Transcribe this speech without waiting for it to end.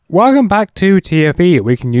Welcome back to TFE, a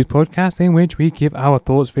weekly news podcast in which we give our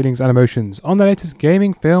thoughts, feelings, and emotions on the latest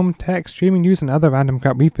gaming, film, tech, streaming news, and other random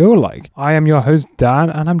crap we feel like. I am your host, Dan,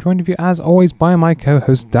 and I'm joined with you as always by my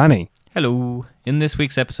co-host, Danny. Hello. In this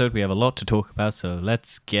week's episode, we have a lot to talk about, so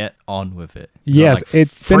let's get on with it. Yes,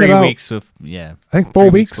 it's been 3 about, weeks of, I think 4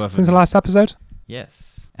 weeks since the last episode.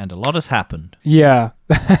 Yes, and a lot has happened. Yeah.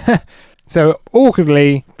 So,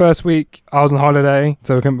 awkwardly, first week, I was on holiday,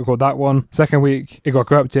 so we couldn't record that one. Second week, it got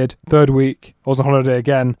corrupted. Third week, I was on holiday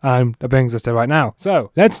again, and that brings us to right now.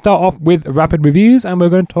 So, let's start off with rapid reviews, and we're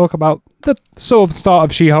going to talk about the sort of start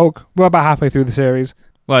of She-Hulk. We're about halfway through the series.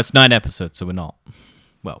 Well, it's 9 episodes, so we're not.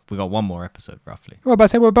 Well, we got one more episode, roughly. Well, but I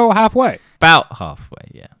say we're about halfway. About halfway,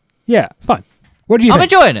 yeah. Yeah, it's fine. What do you think?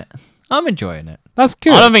 I'm enjoying it. That's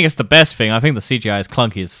good. I don't think it's the best thing. I think the CGI is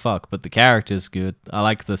clunky as fuck, but the character's good. I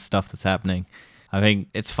like the stuff that's happening. I think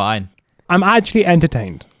it's fine. I'm actually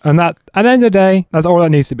entertained. And that, at the end of the day, that's all that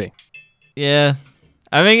needs to be. Yeah.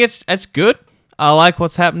 I think it's good. I like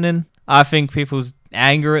what's happening. I think people's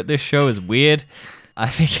anger at this show is weird. I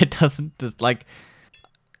think it doesn't just like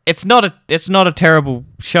it's not a terrible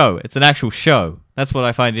show. It's an actual show. That's what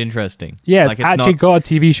I find interesting. Yeah, like, it's actually got a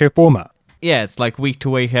TV show format. Yeah, it's like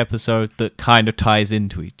week-to-week episode that kind of ties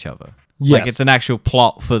into each other. Yes. Like it's an actual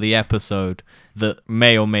plot for the episode that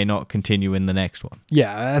may or may not continue in the next one.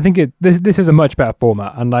 Yeah, I think this is a much better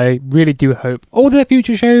format, and I really do hope all their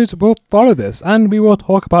future shows will follow this, and we will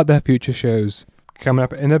talk about their future shows coming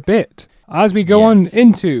up in a bit. As we go on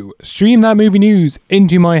into Stream That Movie News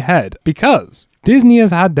into my head, because Disney has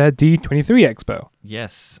had their D23 Expo.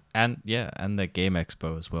 Yes, and their Game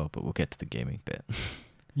Expo as well, but we'll get to the gaming bit.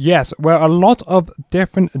 Yes, where a lot of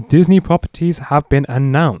different Disney properties have been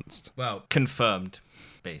announced. Well, confirmed,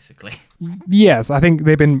 basically. Yes, I think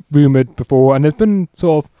they've been rumoured before, and there's been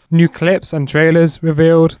sort of new clips and trailers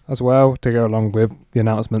revealed as well to go along with the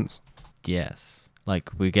announcements. Yes, like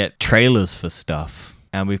we get trailers for stuff,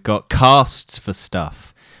 and we've got casts for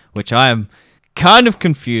stuff, which I am kind of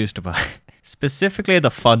confused about, specifically the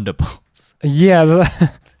Thunderbolts. Yeah,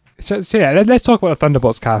 let's talk about the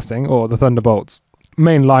Thunderbolts casting, or the Thunderbolts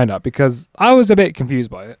main lineup, because I was a bit confused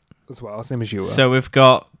by it as well, same as you were. So we've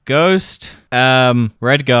got Ghost,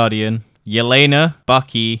 Red Guardian, Yelena,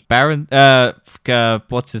 Bucky, Baron,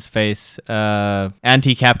 what's his face,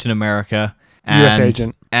 Anti-Captain America, and US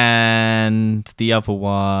Agent, and the other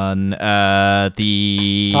one,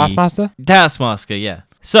 the Taskmaster, yeah.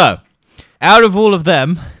 So out of all of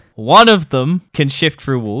them, one of them can shift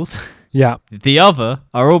through walls. Yeah. The other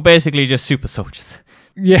are all basically just super soldiers.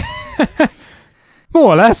 Yeah.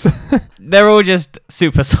 More or less. They're all just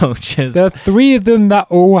super soldiers. There are 3 of them that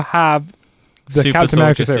all have the super Captain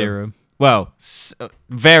America soldier serum. Well,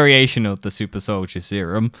 variation of the super soldier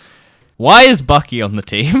serum. Why is Bucky on the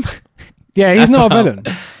team? Yeah, he's not a villain.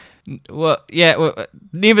 Well,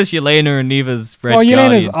 neither's Yelena and neither's Red Guardian.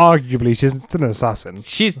 Yelena's arguably, she's still an assassin.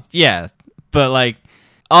 But like,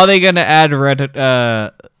 are they going to add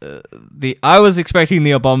I was expecting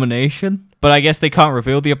the Abomination, but I guess they can't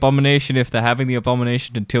reveal the Abomination if they're having the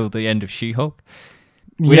Abomination until the end of She-Hulk.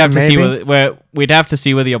 We'd have to see we'd have to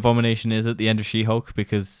see where the Abomination is at the end of She-Hulk,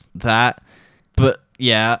 because that. But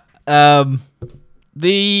yeah,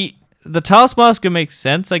 the Taskmaster makes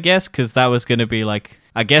sense, I guess, because that was going to be like,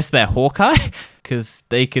 I guess they're Hawkeye, because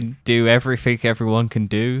they can do everything everyone can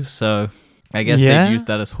do. So I guess they'd use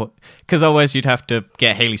that as because otherwise you'd have to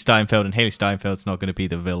get Haley Steinfeld, and Haley Steinfeld's not going to be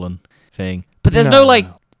the villain thing. But there's no like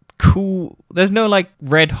cool. There's no like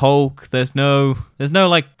Red Hulk. There's no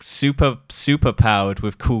like super powered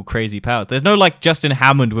with cool crazy powers. There's no like Justin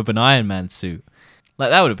Hammond with an Iron Man suit. Like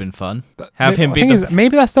that would have been fun.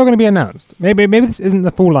 Maybe that's still going to be announced. Maybe this isn't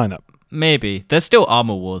the full lineup. Maybe there's still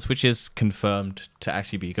Armor Wars, which is confirmed to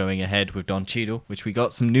actually be going ahead with Don Cheadle, which we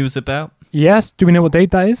got some news about. Yes. Do we know what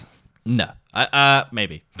date that is? No.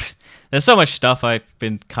 Maybe. There's so much stuff I've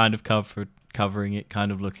been kind of covering it,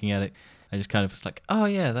 kind of looking at it. I just kind of was like, oh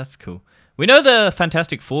yeah, that's cool. We know the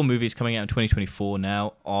Fantastic Four movie is coming out in 2024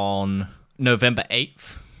 now on November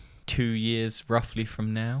 8th, 2 years roughly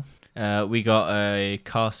from now. We got a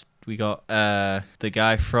cast. We got the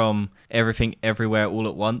guy from Everything Everywhere All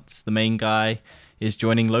at Once. The main guy is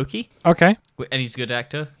joining Loki. Okay. And he's a good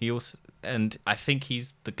actor. And I think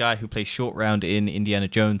he's the guy who plays Short Round in Indiana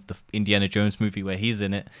Jones, the Indiana Jones movie where he's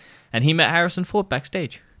in it. And he met Harrison Ford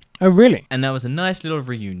backstage. Oh, really? And that was a nice little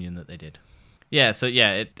reunion that they did. Yeah, so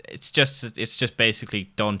yeah, it's just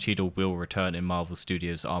basically Don Cheadle will return in Marvel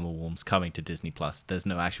Studios' Armor Wars coming to Disney+. There's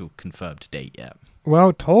no actual confirmed date yet.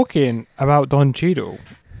 Well, talking about Don Cheadle,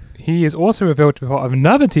 he is also revealed to be part of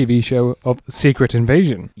another TV show of Secret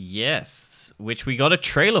Invasion. Yes, which we got a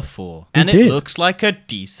trailer for. And did. It looks like a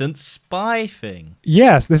decent spy thing.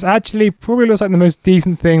 Yes, this actually probably looks like the most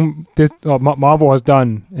decent thing Marvel has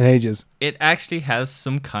done in ages. It actually has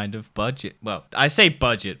some kind of budget. Well, I say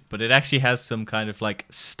budget, but it actually has some kind of like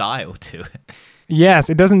style to it. Yes,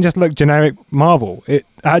 it doesn't just look generic Marvel. It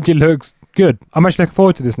actually looks good. I'm actually looking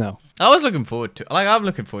forward to this now. I'm looking forward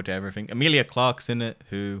to everything. Emilia Clarke's in it,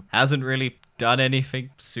 who hasn't really done anything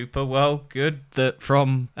super well good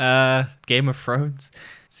from Game of Thrones.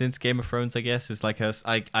 Since Game of Thrones, I guess, is like her.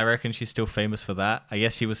 I reckon she's still famous for that. I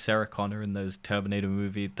guess she was Sarah Connor in those Terminator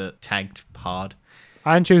movie that tanked hard.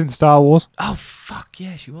 And she was in Star Wars. Oh fuck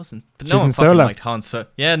yeah, she wasn't. But She no was one in fucking Solo. liked Han Solo.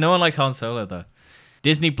 Yeah, no one liked Han Solo though.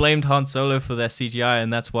 Disney blamed Han Solo for their CGI,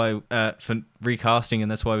 and that's why for recasting, and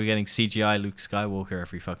that's why we're getting CGI Luke Skywalker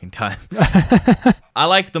every fucking time. I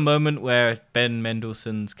like the moment where Ben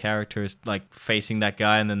Mendelsohn's character is like facing that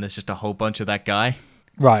guy, and then there's just a whole bunch of that guy.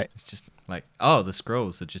 Right. It's just like, oh, the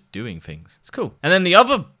Skrulls are just doing things. It's cool. And then the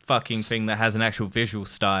other fucking thing that has an actual visual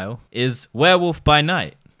style is Werewolf by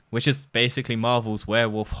Night, which is basically Marvel's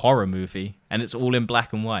werewolf horror movie, and it's all in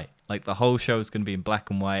black and white. Like, the whole show is going to be in black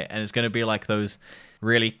and white, and it's going to be like those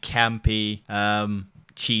really campy,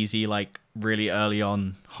 cheesy, like really early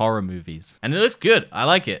on horror movies. And it looks good. I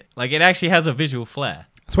like it. Like, it actually has a visual flair.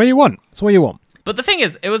 That's what you want. But the thing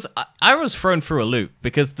is, I was thrown through a loop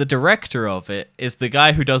because the director of it is the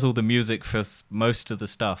guy who does all the music for most of the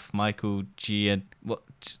stuff, Michael Giannucci,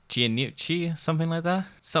 something like that.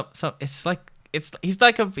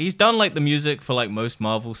 He's done like the music for like most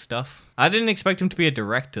Marvel stuff. I didn't expect him to be a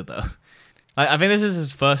director though. I think this is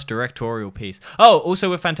his first directorial piece. Oh, also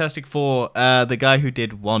with Fantastic Four, the guy who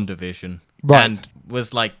did WandaVision and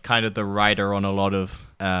was like kind of the writer on a lot of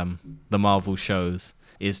the Marvel shows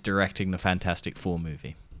is directing the Fantastic Four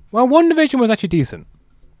movie. Well, WandaVision was actually decent.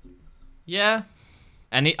 Yeah.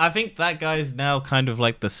 And I think that guy's now kind of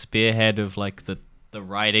like the spearhead of like the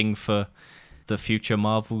writing for the future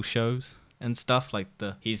Marvel shows and stuff. Like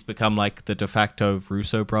he's become like the de facto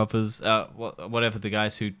Russo brothers, whatever the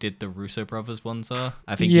guys who did the Russo brothers ones are.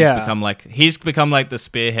 I think he's become like the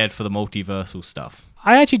spearhead for the multiversal stuff.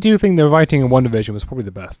 I actually do think the writing in WandaVision was probably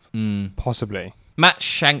the best. Possibly. Matt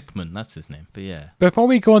Shankman, that's his name. But yeah. Before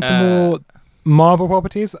we go on to more Marvel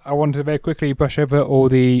properties, I wanted to very quickly brush over all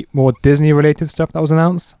the more Disney-related stuff that was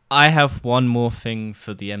announced. I have one more thing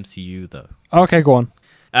for the MCU, though. Okay, go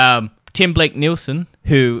on. Tim Blake Nelson,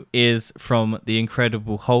 who is from The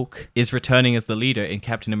Incredible Hulk, is returning as the leader in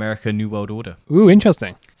Captain America: New World Order. Ooh,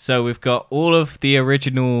 interesting. So we've got all of the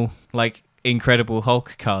original, like, Incredible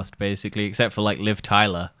Hulk cast, basically, except for, like, Liv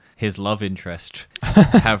Tyler, his love interest,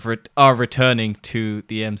 are returning to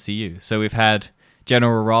the MCU. So we've had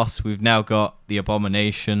General Ross, we've now got the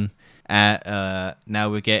Abomination, now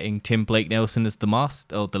we're getting Tim Blake Nelson as the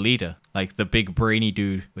master, or the leader, like the big brainy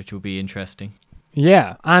dude, which will be interesting.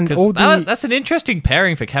 Yeah, and that's an interesting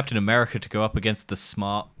pairing for Captain America to go up against the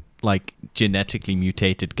smart, like, genetically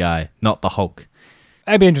mutated guy, not the Hulk.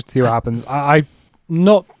 It'd be interesting to see what happens. I'm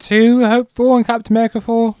not too hopeful on Captain America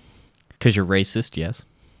 4. Because you're racist, yes?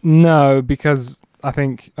 No, because I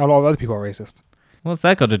think a lot of other people are racist. What's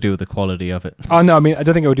that got to do with the quality of it? Oh, no, I mean, I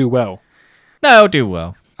don't think it will do well. No, it'll do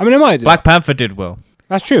well. I mean, it might do. Black Panther did well.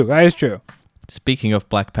 That's true. That is true. Speaking of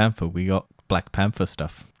Black Panther, we got Black Panther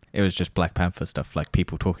stuff. It was just Black Panther stuff, like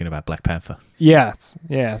people talking about Black Panther. Yes,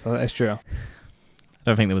 that is true. I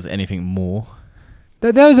don't think there was anything more.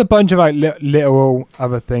 There was a bunch of like literal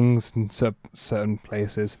other things in certain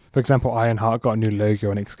places. For example, Ironheart got a new logo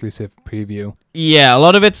and exclusive preview. Yeah, a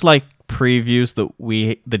lot of it's like previews that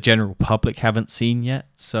the general public haven't seen yet,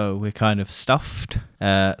 so we're kind of stuffed.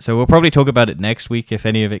 So we'll probably talk about it next week if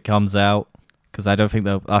any of it comes out, because I think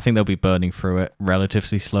they'll be burning through it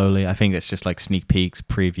relatively slowly. I think it's just like sneak peeks,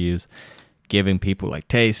 previews, giving people like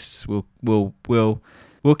tastes. We'll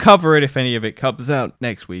cover it if any of it comes out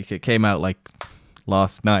next week. It came out like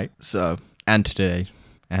last night, and today,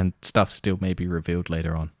 and stuff still may be revealed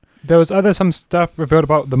later on. There was some stuff revealed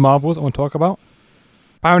about the Marvels I want to talk about.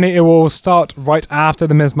 Apparently, it will start right after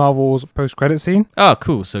the Ms. Marvel's post-credit scene. Oh,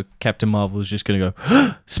 cool. So Captain Marvel is just going to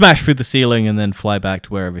go smash through the ceiling and then fly back to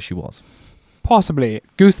wherever she was. Possibly.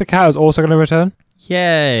 Goose the cat is also going to return.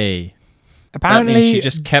 Yay. Apparently, that means she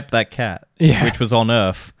just kept that cat, which was on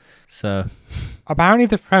Earth. So apparently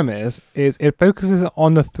the premise is it focuses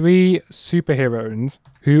on the 3 superheroines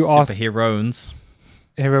who are... Superheroines?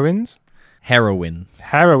 Heroines? Heroines.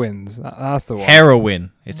 Heroines. That's the one.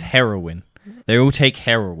 Heroine. It's heroin. They all take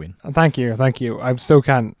heroin. Thank you. I still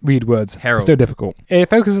can't read words. Heroin. It's still difficult. It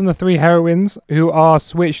focuses on the 3 heroines who are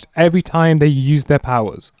switched every time they use their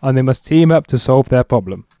powers, and they must team up to solve their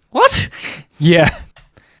problem. What? Yeah.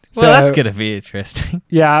 Well, that's going to be interesting.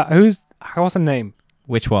 Yeah, what's her name?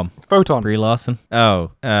 Which one? Photon. Brie Larson?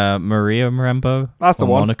 Oh, Maria Rambeau? That's the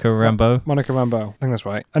one. Monica Rambeau? Monica Rambeau. I think that's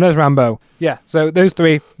right. I know it's Rambeau. Yeah, so those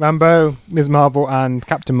 3, Rambeau, Ms. Marvel, and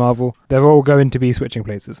Captain Marvel, they're all going to be switching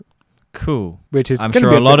places. Cool. Which is I'm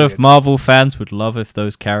sure a lot of Marvel fans would love if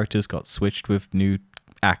those characters got switched with new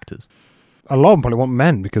actors. A lot of them probably want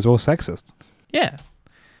men because they're all sexist. Yeah.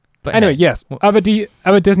 But anyway, hey, yes. Other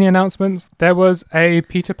Disney announcements. There was a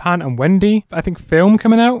Peter Pan and Wendy, I think, film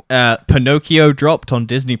coming out. Pinocchio dropped on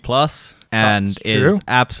Disney Plus and true. is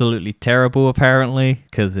absolutely terrible, apparently,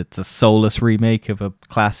 because it's a soulless remake of a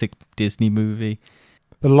classic Disney movie.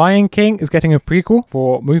 The Lion King is getting a prequel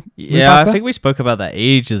for Yeah, Mufasa. I think we spoke about that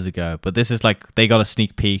ages ago, but this is like, they got a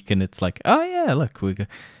sneak peek and it's like, oh yeah, look, and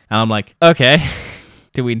I'm like, okay,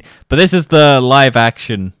 but this is the live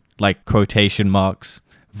action, like quotation marks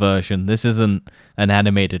version. This isn't an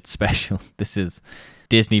animated special. This is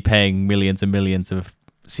Disney paying millions and millions of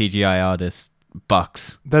CGI artists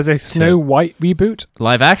bucks. There's a Snow White reboot.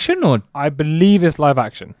 Live action, or? I believe it's live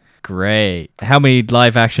action. Great. How many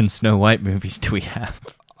live action Snow White movies do we have?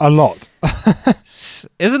 A lot.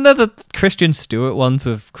 Isn't there the Kristen Stewart ones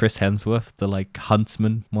with Chris Hemsworth, the like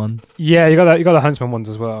Huntsman one? Yeah, you got the Huntsman ones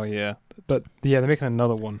as well, yeah. But yeah, they're making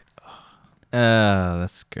another one.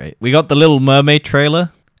 That's great. We got the Little Mermaid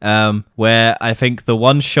trailer, where I think the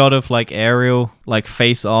one shot of like Ariel like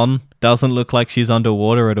face on doesn't look like she's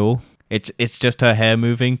underwater at all. It's just her hair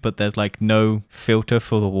moving, but there's like no filter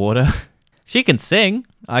for the water. She can sing.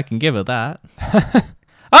 I can give her that.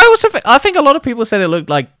 I think a lot of people said it looked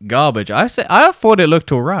like garbage. I thought it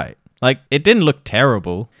looked alright. Like, it didn't look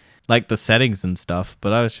terrible, like the settings and stuff,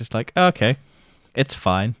 but I was just like, okay, it's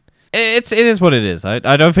fine. It is what it is. I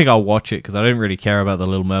don't think I'll watch it because I didn't really care about The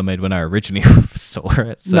Little Mermaid when I originally saw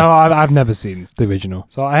it. So. No, I've never seen the original,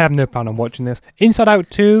 so I have no plan on watching this. Inside Out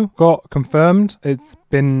 2 got confirmed. It's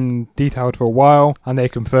been detailed for a while, and they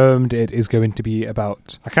confirmed it is going to be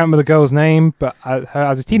about, I can't remember the girl's name, but her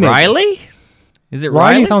as a teenager. Riley? Is it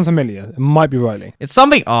Riley? Riley? Sounds familiar. It might be Riley. It's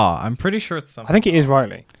something R. I'm pretty sure it's something. I think it is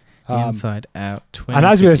Riley. Inside Out 20. And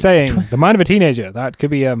as we were saying, the mind of a teenager, that could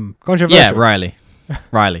be controversial. Yeah, Riley.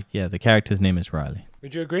 Riley. Yeah, the character's name is Riley.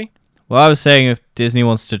 Would you agree? Well, I was saying if Disney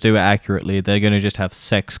wants to do it accurately, they're going to just have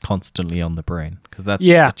sex constantly on the brain because that's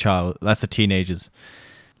a child. That's a teenager's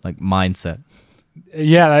like mindset.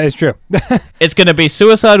 Yeah, that is true. It's going to be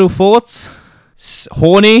suicidal thoughts,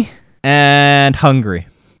 horny, and hungry.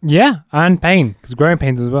 Yeah, and pain, because growing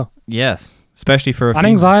pains as well. Yes, especially for and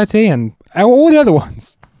anxiety and all the other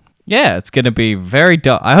ones. Yeah, it's going to be very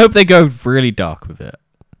dark. I hope they go really dark with it.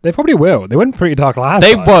 They probably will. They went pretty dark last time.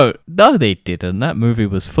 They won't. No, they didn't. That movie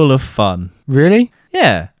was full of fun. Really?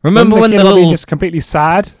 Yeah. Remember when the little just completely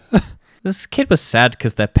sad? This kid was sad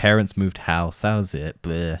because their parents moved house. That was it.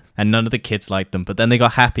 Bleh. And none of the kids liked them. But then they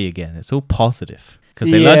got happy again. It's all positive because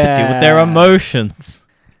they learned to deal with their emotions.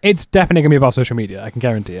 It's definitely going to be about social media. I can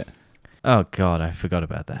guarantee it. Oh, God. I forgot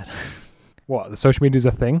about that. What? The social media is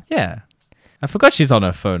a thing? Yeah. I forgot she's on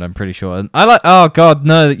her phone, I'm pretty sure. And I like, oh God,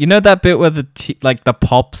 no. You know that bit where the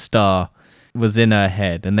pop star was in her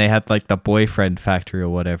head and they had like the boyfriend factory or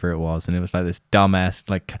whatever it was. And it was like this dumbass,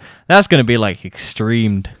 like, that's going to be like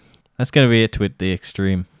extremed. That's going to be it to the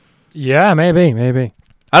extreme. Yeah, maybe.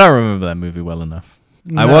 I don't remember that movie well enough.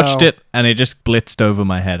 No. I watched it and it just blitzed over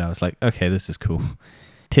my head. I was like, okay, this is cool.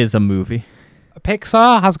 'Tis a movie.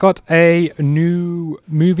 Pixar has got a new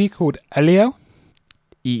movie called Elio.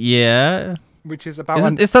 Yeah. Which is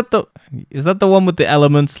about... Is that the one with the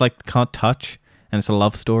elements like can't touch and it's a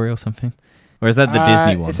love story or something? Or is that the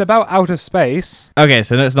Disney one? It's about outer space. Okay,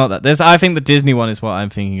 so no, it's not that. I think the Disney one is what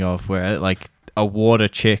I'm thinking of, where like a water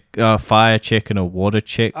chick, fire chick and a water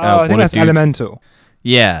chick. I think that's Elemental.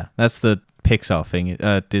 Yeah, that's the Pixar thing.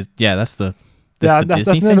 That's the that's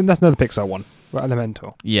Disney thing? That's another Pixar one.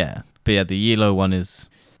 Elemental. Yeah, but yeah, the yellow one is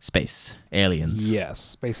space aliens. Yes,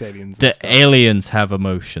 space aliens. Do aliens have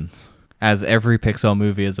emotions? As every Pixar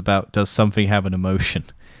movie is about, does something have an emotion?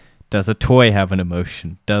 Does a toy have an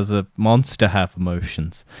emotion? Does a monster have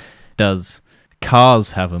emotions? Does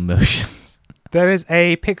cars have emotions? There is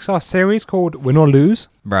a Pixar series called Win or Lose.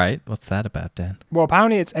 Right. What's that about, Dan? Well,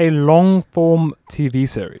 apparently it's a long-form TV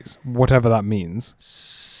series, whatever that means.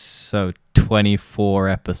 So 24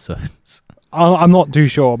 episodes. I'm not too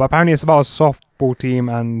sure, but apparently it's about a softball team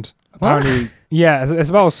and apparently... What? Yeah, it's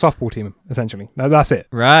about a softball team, essentially. That's it.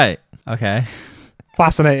 Right. Okay.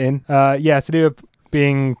 Fascinating. To do with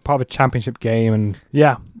being part of a championship game, and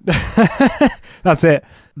yeah, that's it.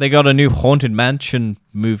 They got a new Haunted Mansion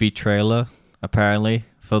movie trailer, apparently,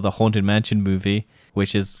 for the Haunted Mansion movie,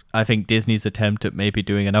 which is, I think, Disney's attempt at maybe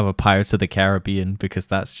doing another Pirates of the Caribbean, because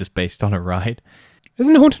that's just based on a ride.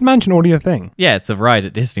 Isn't Haunted Mansion already a thing? Yeah, it's a ride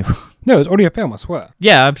at Disney World. No, it's already a film, I swear.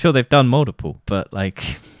 Yeah, I'm sure they've done multiple, but,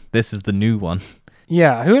 like, this is the new one.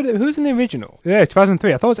 Yeah, who's in the original? Yeah,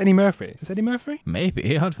 2003. I thought it was Eddie Murphy. Is it Eddie Murphy?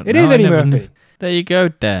 Maybe, I don't know. It is Eddie Murphy. Knew. There you go,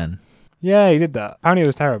 Dan. Yeah, he did that. Apparently it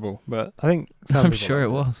was terrible, but I think I'm sure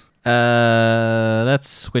it was. Let's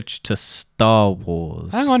switch to Star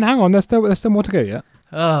Wars. Hang on. There's still more to go yet.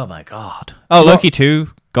 Oh my god. Oh, Loki 2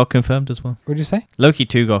 got confirmed as well. What did you say? Loki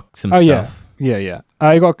 2 got some stuff. Yeah.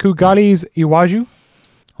 You got Kugali's Iwaju.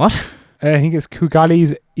 What? I think it's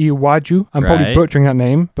Kugali's Iwaju. I'm probably butchering that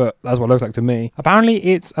name, but that's what it looks like to me. Apparently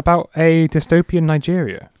it's about a dystopian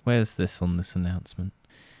Nigeria. Where's this on this announcement?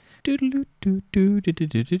 Yeah,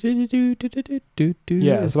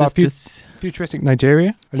 it's about futuristic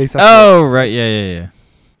Nigeria. At least that's right.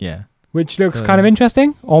 Yeah. Which looks kind of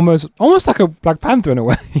interesting. Almost like a Black Panther in a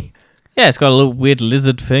way. Yeah, it's got a little weird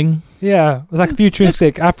lizard thing. Yeah, it's like a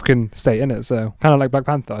futuristic African state, isn't it? So kind of like Black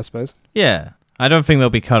Panther, I suppose. Yeah. I don't think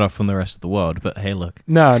they'll be cut off from the rest of the world, but hey, look.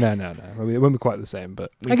 No. It won't be quite the same,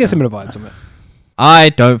 but I get similar vibes from it. I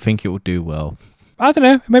don't think it will do well. I don't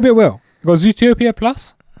know. Maybe it will. You got Zootopia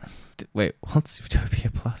Plus? Wait, what's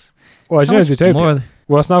Zootopia Plus? Well, you know Zootopia.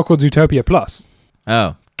 Well, it's now called Zootopia Plus.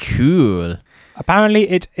 Oh, cool. Apparently,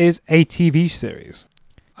 it is a TV series,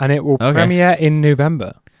 and it will premiere in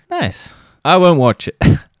November. Nice. I won't watch it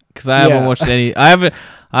because I haven't watched any. I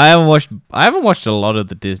haven't watched a lot of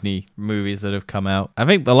the Disney movies that have come out. I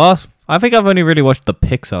think I've only really watched the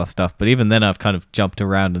Pixar stuff, but even then I've kind of jumped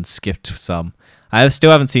around and skipped some. I still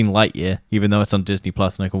haven't seen Lightyear, even though it's on Disney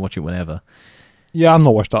Plus and I can watch it whenever. Yeah, I've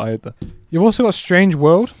not watched that either. You've also got Strange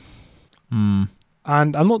World. And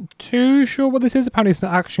I'm not too sure what this is. Apparently it's an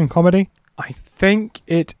action comedy. I think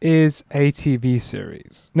it is a TV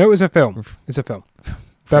series. No, it's a film. It's a film.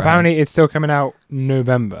 But apparently it's still coming out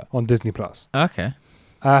November on Disney Plus. Okay.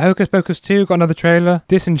 Hocus Pocus 2 got another trailer.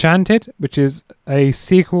 Disenchanted, which is a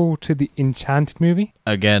sequel to the Enchanted movie.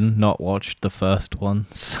 Again, not watched the first one.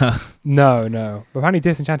 So. No. But apparently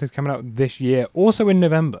Disenchanted is coming out this year, also in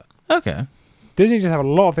November. Okay. Disney just have a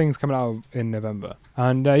lot of things coming out in November.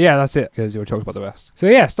 And that's it, because you'll talk about the rest. So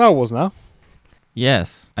yeah, Star Wars now.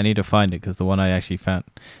 Yes, I need to find it because the one I actually found.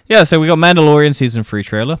 Yeah, so we got Mandalorian Season 3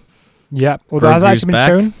 trailer. Yeah, well, that has actually been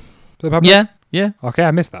shown to the public? Yeah. Okay,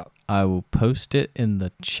 I missed that. I will post it in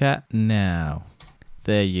the chat now.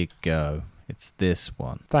 There you go. It's this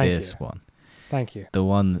one. This one. Thank you. The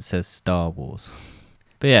one that says Star Wars.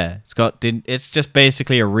 But yeah, it's just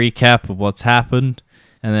basically a recap of what's happened,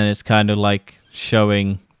 and then it's kind of like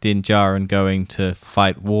showing Din Djarin going to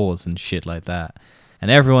fight wars and shit like that. And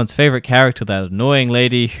everyone's favorite character, that annoying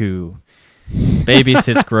lady who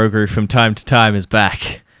babysits Grogu from time to time, is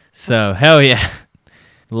back. So, hell yeah.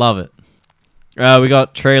 Love it. We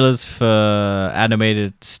got trailers for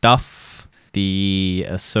animated stuff. The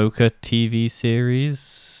Ahsoka TV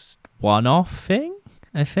series one-off thing,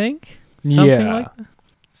 I think? Something like that.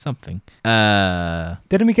 Something.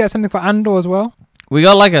 Didn't we get something for Andor as well? We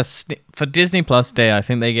got like for Disney Plus Day, I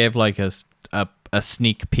think they gave like a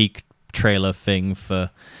sneak peek trailer thing for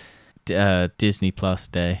Disney Plus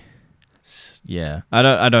Day. Yeah,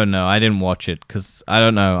 I don't know. I didn't watch it because I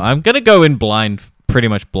don't know. I'm gonna go in pretty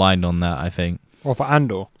much blind on that, I think. Or for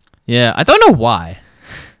Andor. Yeah, I don't know why.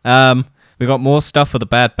 We got more stuff for the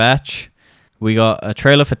Bad Batch. We got a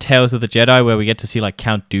trailer for Tales of the Jedi where we get to see like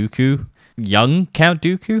Count Dooku, young Count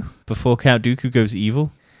Dooku, before Count Dooku goes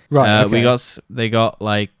evil. Right. Okay. They got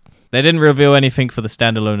like, they didn't reveal anything for the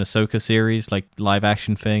standalone Ahsoka series, like live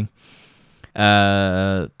action thing.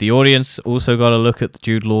 The audience also got a look at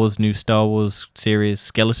Jude Law's new Star Wars series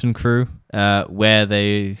Skeleton Crew, where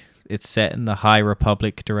it's set in the High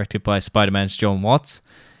Republic, directed by Spider-Man's John Watts.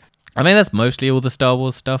 I mean, that's mostly all the Star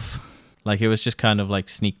Wars stuff. Like, it was just kind of like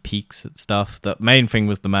sneak peeks at stuff. The main thing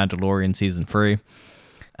was The Mandalorian Season 3.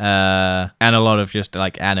 And a lot of just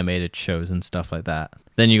like animated shows and stuff like that.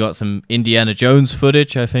 Then you got some Indiana Jones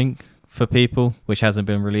footage, I think, for people, which hasn't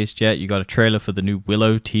been released yet. You got a trailer for the new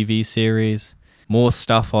Willow TV series. More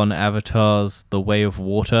stuff on Avatar's The Way of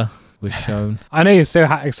Water was shown. I know you're so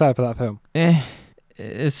excited for that film.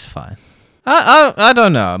 It's fine. I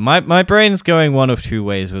don't know. My brain's going one of two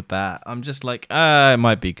ways with that. I'm just like, it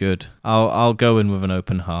might be good. I'll go in with an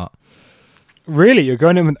open heart. Really? You're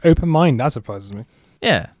going in with an open mind? That surprises me.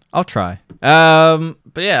 Yeah, I'll try. But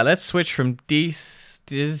yeah, let's switch from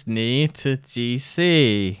Disney to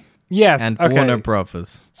DC. Yes, and okay. Warner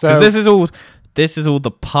Brothers. So this is all this is all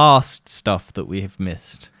the past stuff that we have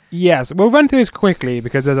missed. Yes, we'll run through this quickly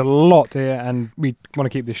because there's a lot here and we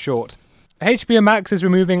want to keep this short. HBO Max is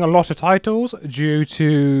removing a lot of titles due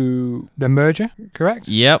to the merger, correct?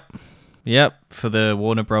 Yep. For the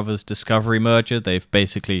Warner Brothers Discovery merger, they've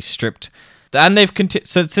basically stripped... And they've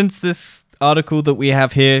so since this article that we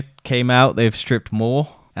have here came out, they've stripped more,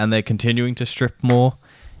 and they're continuing to strip more,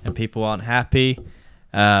 and people aren't happy.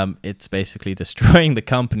 It's basically destroying the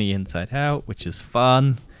company inside out, which is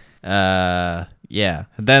fun. Yeah.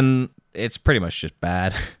 Then it's pretty much just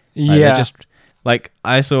bad. Yeah.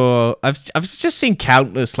 I've just seen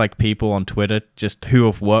countless like people on Twitter just who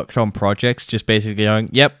have worked on projects just basically going,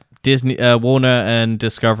 yep, Disney, Warner and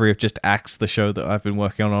Discovery have just axed the show that I've been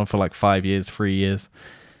working on for like 5 years, 3 years,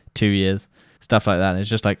 2 years, stuff like that. And it's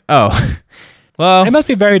just like, oh, well, it must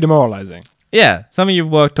be very demoralizing. Yeah, something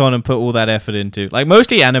you've worked on and put all that effort into, like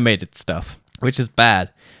mostly animated stuff, which is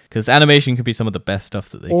bad because animation can be some of the best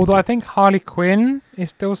stuff that they. Although I think Harley Quinn is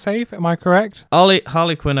still safe. Am I correct?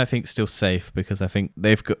 Harley Quinn, I think, is still safe because I think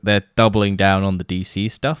they're doubling down on the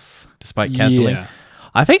DC stuff despite canceling. Yeah.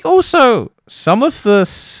 I think also some of the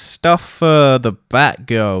stuff for the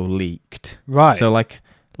Batgirl leaked. Right. So like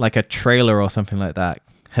a trailer or something like that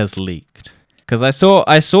has leaked. Because I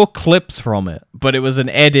saw clips from it, but it was an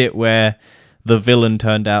edit where the villain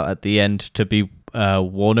turned out at the end to be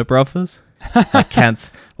Warner Brothers, like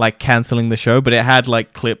canceling the show. But it had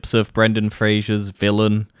like clips of Brendan Fraser's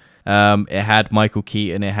villain. It had Michael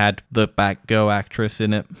Keaton. It had the Batgirl actress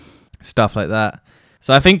in it, stuff like that.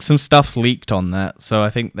 So I think some stuff's leaked on that. So I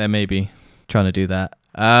think they're maybe trying to do that.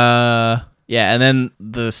 Yeah, and then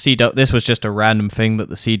the CW. This was just a random thing that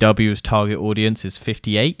the CW's target audience is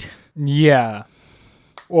 58. Yeah.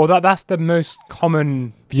 Well, that's the most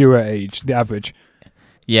common viewer age, the average.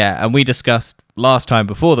 Yeah, and we discussed last time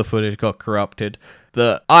before the footage got corrupted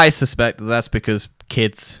that I suspect that's because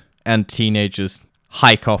kids and teenagers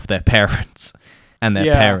hike off their parents. And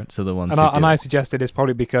their parents are the ones who do I suggested it's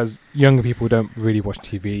probably because younger people don't really watch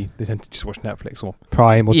TV. They tend to just watch Netflix or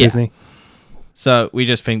Prime or Disney. So we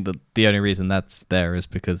just think that the only reason that's there is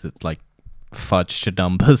because it's like fudged to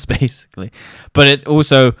numbers, basically. But it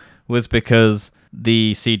also was because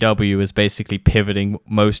the CW is basically pivoting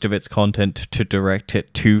most of its content to direct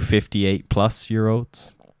it to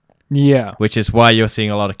 58-plus-year-olds. Yeah. Which is why you're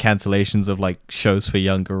seeing a lot of cancellations of like shows for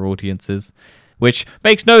younger audiences. Which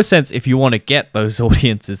makes no sense if you want to get those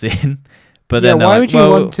audiences in. But then why would you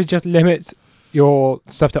want to just limit your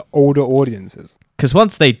stuff to older audiences? Because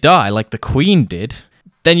once they die, like the Queen did,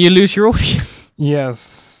 then you lose your audience.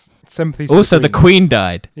 Yes. Sympathy. Also, the Queen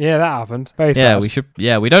died. Yeah, that happened. Very sad.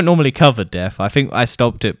 We don't normally cover death. I think I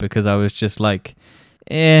stopped it because I was just like,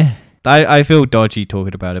 I feel dodgy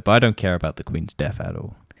talking about it, but I don't care about the Queen's death at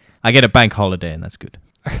all. I get a bank holiday, and that's good.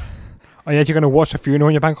 And yet you're going to watch a funeral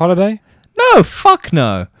on your bank holiday? No, fuck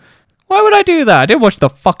no. Why would I do that? I didn't watch the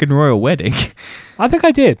fucking royal wedding. I think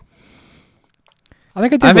I did.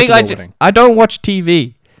 I don't watch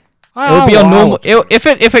TV. It'll be on normal. If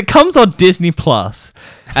it comes on Disney Plus,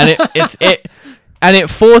 and it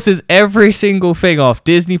forces every single thing off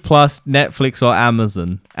Disney Plus, Netflix, or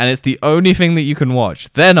Amazon, and it's the only thing that you can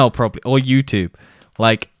watch, then I'll probably or YouTube,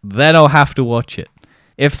 then I'll have to watch it.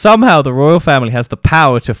 If somehow the royal family has the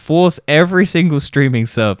power to force every single streaming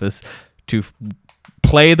service to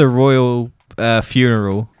play the royal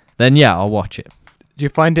funeral, then yeah, I'll watch it. Do you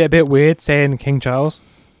find it a bit weird saying King Charles?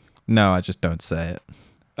 No, I just don't say it.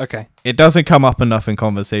 Okay. It doesn't come up enough in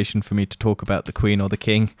conversation for me to talk about the Queen or the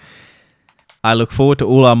King. I look forward to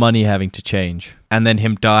all our money having to change, and then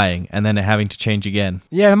him dying, and then it having to change again.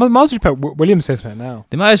 Yeah, they might as well put William's face on it now.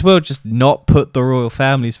 They might as well just not put the royal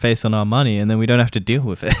family's face on our money, and then we don't have to deal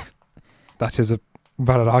with it. That is a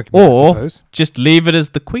valid argument, I suppose. Just leave it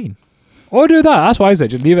as the Queen. Or do that. That's what I say.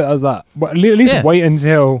 Just leave it as that. But at least wait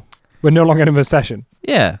until we're no longer in a recession.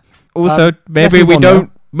 Yeah. Also, maybe we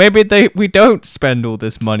don't. Maybe we don't spend all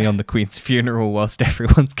this money on the Queen's funeral whilst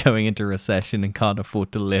everyone's going into recession and can't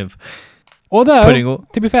afford to live. Although,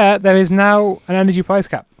 to be fair, there is now an energy price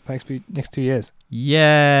cap for next 2 years.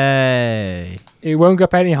 Yay! It won't go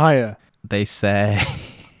up any higher. They say.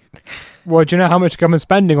 Well, do you know how much government's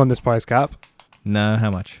spending on this price cap? No,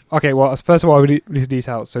 how much? Okay, well, first of all, I'll release the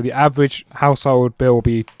details. So the average household bill will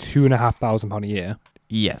be £2,500 a year.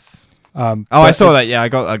 Yes. I saw that. Yeah, I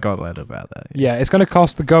got read about that. Yeah, it's going to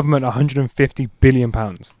cost the government £150 billion.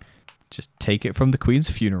 Just take it from the Queen's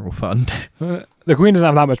funeral fund. The Queen doesn't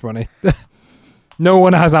have that much money. No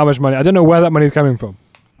one has that much money. I don't know where that money is coming from.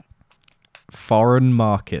 Foreign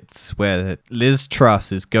markets, where Liz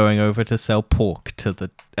Truss is going over to sell pork to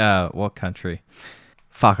the what country?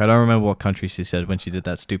 Fuck, I don't remember what country she said when she did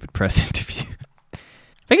that stupid press interview.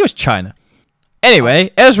 think it was China.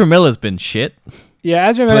 Anyway, Ezra Miller's been shit. Yeah,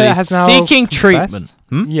 Ezra Miller has now seeking confessed.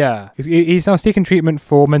 treatment. Yeah, he's now seeking treatment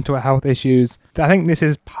for mental health issues. I think this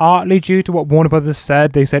is partly due to what Warner Brothers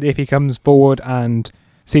said. They said if he comes forward and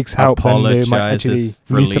seeks help, then they might actually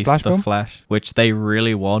release the Flash, which they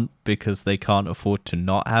really want because they can't afford to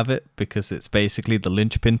not have it, because it's basically the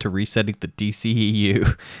linchpin to resetting the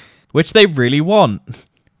DCEU, which they really want.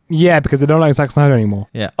 Yeah, because they don't like Zack Snyder anymore.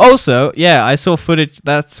 Yeah. Also, yeah, I saw footage.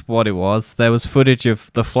 That's what it was. There was footage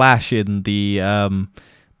of the Flash in the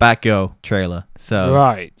Batgirl trailer. So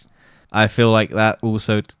right. I feel like that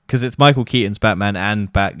also, because it's Michael Keaton's Batman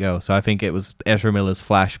and Batgirl, so I think it was Ezra Miller's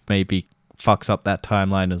Flash maybe fucks up that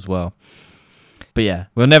timeline as well. But yeah,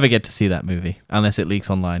 we'll never get to see that movie unless it leaks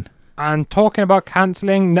online. And talking about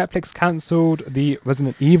cancelling, Netflix cancelled the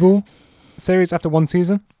Resident Evil series after one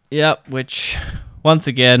season. Yep, which once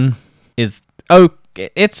again is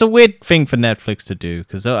it's a weird thing for Netflix to do,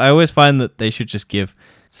 because I always find that they should just give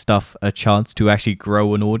stuff a chance to actually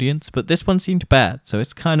grow an audience, but this one seemed bad, so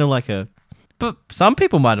it's kind of like but some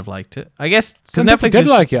people might have liked it, I guess, because Netflix did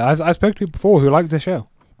like it. I spoke to people before who liked the show.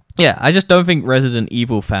 Yeah, I just don't think Resident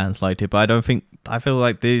Evil fans liked it, but I feel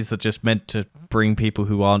like these are just meant to bring people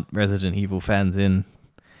who aren't Resident Evil fans in,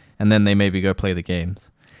 and then they maybe go play the games.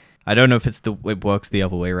 I don't know if it works the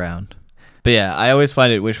other way around. But yeah, I always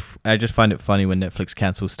I just find it funny when Netflix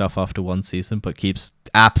cancels stuff after one season, but keeps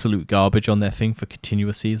absolute garbage on their thing for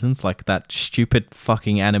continuous seasons, like that stupid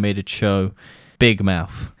fucking animated show, Big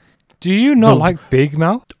Mouth. Do you not like Big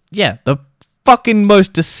Mouth? Yeah, the fucking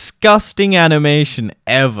most disgusting animation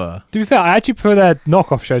ever. To be fair, I actually prefer their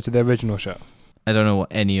knockoff show to the original show. I don't know what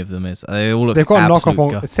any of them is. They all look. They've got a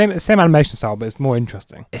knockoff, same animation style, but it's more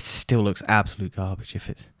interesting. It still looks absolute garbage.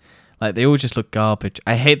 Like, they all just look garbage.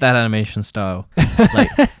 I hate that animation style. Like,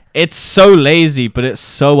 it's so lazy, but it's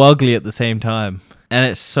so ugly at the same time. And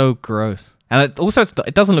it's so gross. And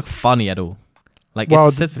it doesn't look funny at all. Like, well,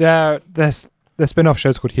 there's spin-off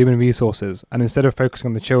shows called Human Resources, and instead of focusing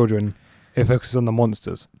on the children, it focuses on the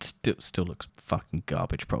monsters. It still looks fucking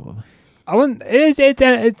garbage, probably.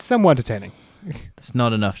 It's somewhat entertaining. It's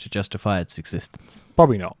not enough to justify its existence.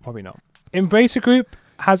 Probably not. Embracer Group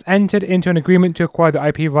has entered into an agreement to acquire the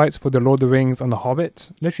IP rights for The Lord of the Rings and The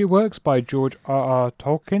Hobbit literary works by George R.R.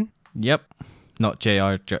 Tolkien. Yep. Not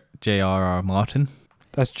J.R.R. Martin.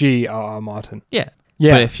 That's G.R.R. Martin. Yeah.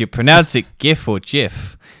 But if you pronounce it GIF or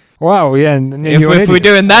GIF. Wow, yeah. If we're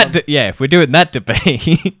doing that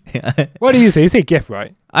debate. What do you say? You say GIF,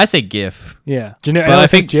 right? I say GIF. Yeah. Do you know? But I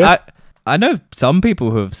think I know some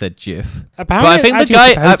people who have said GIF. Apparently, but I think the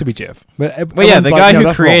guy supposed to be GIF. But yeah, the guy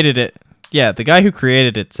who created it. Yeah, the guy who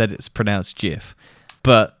created it said it's pronounced GIF,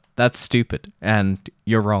 but that's stupid, and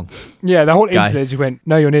you're wrong. Yeah, the whole internet just went,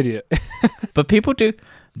 no, you're an idiot. But people do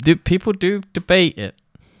debate it,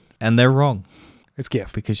 and they're wrong. It's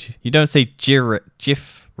GIF. Because you don't say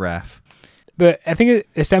GIF, Raf. But I think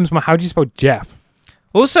it stems from how do you spell Jeff?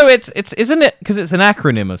 Also, it's isn't it, because it's an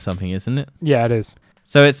acronym of something, isn't it? Yeah, it is.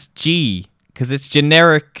 So it's G, because it's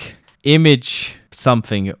generic image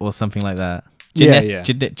something or something like that.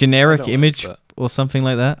 Generic image or something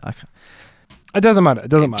like that. It doesn't matter.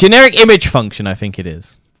 Generic image function, I think it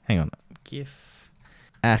is. Hang on. GIF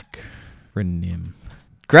acronym.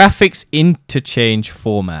 Graphics interchange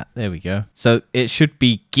format. There we go. So it should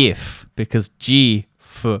be GIF because G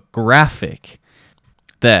for graphic.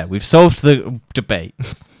 There, we've solved the debate.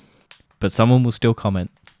 But someone will still comment.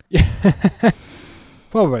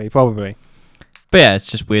 Probably. But yeah, it's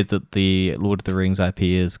just weird that the Lord of the Rings IP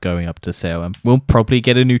is going up to sale, and we'll probably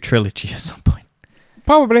get a new trilogy at some point.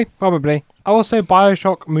 Probably. Also,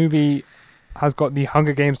 BioShock movie has got the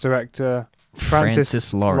Hunger Games director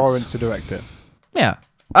Francis Lawrence to direct it. Yeah,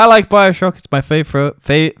 I like BioShock. It's my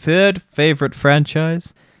third favorite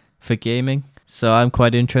franchise for gaming, so I'm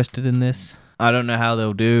quite interested in this. I don't know how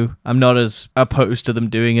they'll do. I'm not as opposed to them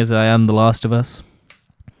doing as I am The Last of Us.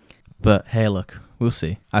 But hey, look, we'll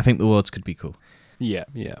see. I think the worlds could be cool. Yeah.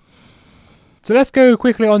 So let's go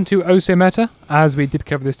quickly on to OSO Meta, as we did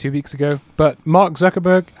cover this 2 weeks ago. But Mark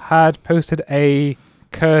Zuckerberg had posted a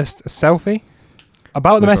cursed selfie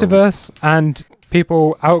about the metaverse, and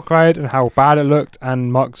people outcried and how bad it looked,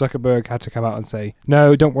 and Mark Zuckerberg had to come out and say,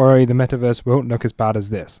 no, don't worry, the metaverse won't look as bad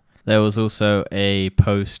as this. There was also a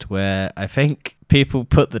post where I think people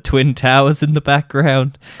put the Twin Towers in the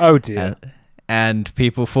background. Oh dear. And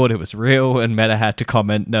people thought it was real, and Meta had to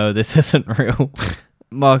comment, no, this isn't real.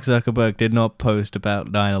 Mark Zuckerberg did not post about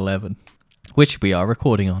 9/11, which we are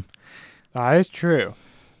recording on. That is true.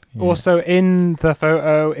 Yeah. Also, in the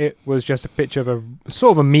photo, it was just a picture of a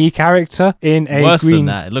sort of a me character in a worse green... than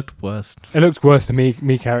that. It looked worse. It looked worse than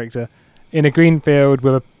me character in a green field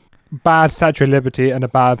with a bad Statue of Liberty and a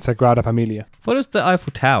bad Sagrada Familia. What is the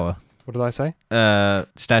Eiffel Tower? What did I say?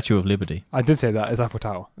 Statue of Liberty. I did say that. It's Eiffel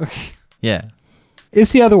Tower. Yeah.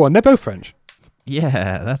 It's the other one. They're both French.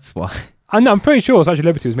 Yeah, that's why. I'm pretty sure Statue of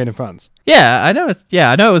Liberty was made in France. Yeah, I know.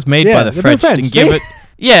 I know it was made by the French.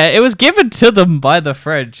 Yeah, it was given to them by the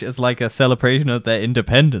French as like a celebration of their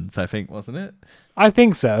independence. I think, wasn't it? I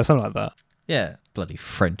think so. Something like that. Yeah, bloody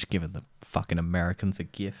French giving the fucking Americans a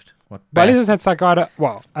gift. What? But at least it said Sagrada.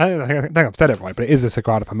 Well, I think I've said it right, but it is the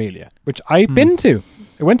Sagrada Familia, which I've been to.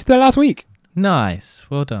 I went to there last week. Nice,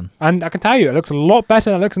 well done. And I can tell you, it looks a lot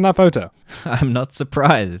better than it looks in that photo. I'm not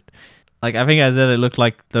surprised. Like, I think I said it looked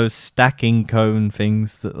like those stacking cone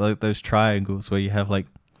things, that like those triangles where you have like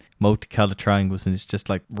multicolored triangles and it's just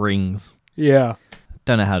like rings. Yeah.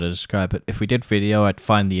 Don't know how to describe it. If we did video, I'd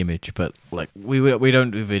find the image, but like we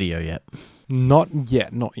don't do video yet. Not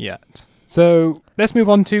yet. So let's move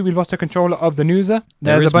on to, we've lost the controller of the Newser.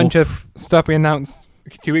 There's a bunch of stuff we announced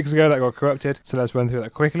 2 weeks ago that got corrupted, so let's run through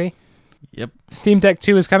that quickly. Yep. Steam Deck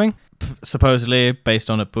 2 is coming. Supposedly based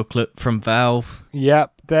on a booklet from Valve.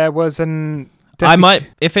 Yep. There was an... I might,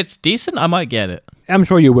 if it's decent, I might get it. I'm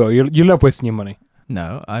sure you will. You love wasting your money.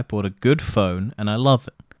 No, I bought a good phone and I love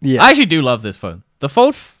it. Yeah. I actually do love this phone. The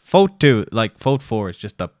Fold 2, like Fold 4 is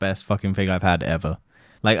just the best fucking thing I've had ever.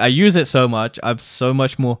 Like, I use it so much. I'm so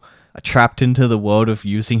much more trapped into the world of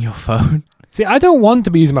using your phone. See, I don't want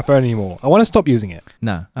to be using my phone anymore. I want to stop using it.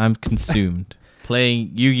 No, I'm consumed.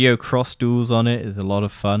 Playing Yu-Gi-Oh! Cross Duels on it is a lot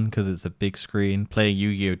of fun because it's a big screen. Playing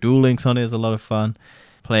Yu-Gi-Oh! Duel Links on it is a lot of fun.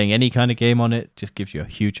 Playing any kind of game on it just gives you a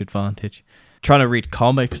huge advantage. Trying to read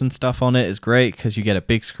comics and stuff on it is great because you get a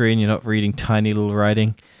big screen. You're not reading tiny little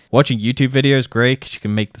writing. Watching YouTube videos great because you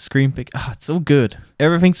can make the screen big. It's all good.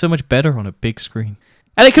 Everything's so much better on a big screen.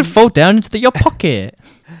 And it can fold down into your pocket.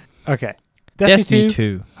 Okay. Destiny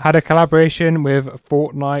 2 had a collaboration with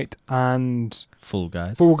Fortnite and... Fall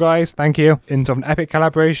Guys, thank you. In sort of an epic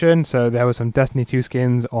collaboration. So there were some Destiny 2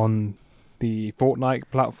 skins on the Fortnite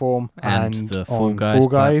platform and the on Fall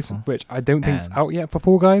Guys, which I don't think is out yet for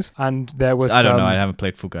Fall Guys. And there was I don't know. I haven't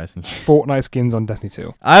played Fall Guys in years. Fortnite skins on Destiny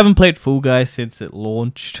 2. I haven't played Fall Guys since it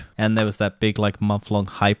launched, and there was that big like month-long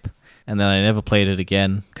hype, and then I never played it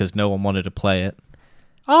again because no one wanted to play it.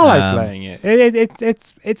 I like playing it.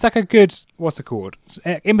 It's like a good, what's it called?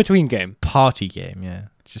 In between game. Party game, yeah.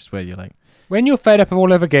 It's just where you're like, when you're fed up of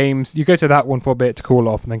all other games, you go to that one for a bit to cool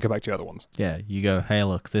off and then go back to the other ones. Yeah, you go, hey,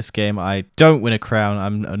 look, this game, I don't win a crown.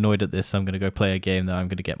 I'm annoyed at this. I'm going to go play a game that I'm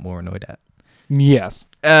going to get more annoyed at. Yes.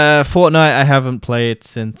 Fortnite, I haven't played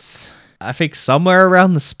since, I think, somewhere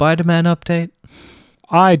around the Spider-Man update.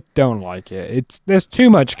 I don't like it. There's too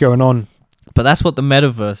much going on. But that's what the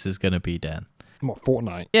metaverse is going to be, Dan. What,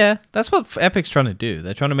 Fortnite? Yeah, that's what Epic's trying to do.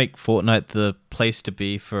 They're trying to make Fortnite the place to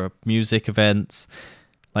be for music events,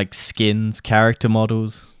 like skins, character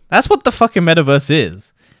models. That's what the fucking metaverse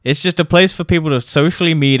is. It's just a place for people to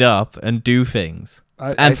socially meet up and do things.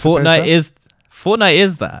 And Fortnite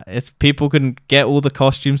is that. It's people can get all the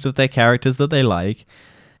costumes of their characters that they like.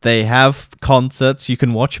 They have concerts. You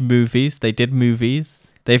can watch movies. They did movies.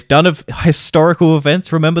 They've done historical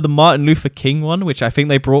events. Remember the Martin Luther King one, which I think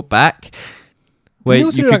they brought back? Did you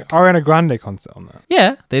also do like Ariana Grande concert on that?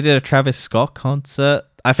 Yeah, they did a Travis Scott concert.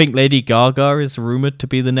 I think Lady Gaga is rumored to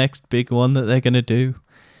be the next big one that they're going to do.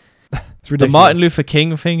 It's ridiculous. The Martin Luther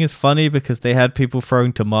King thing is funny because they had people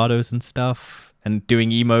throwing tomatoes and stuff and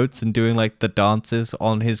doing emotes and doing like the dances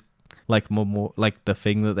on his like more like the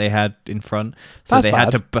thing that they had in front. So they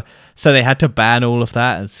had to ban all of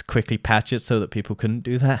that and quickly patch it so that people couldn't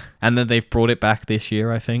do that. And then they've brought it back this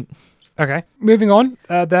year, I think. Okay, moving on.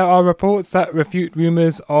 There are reports that refute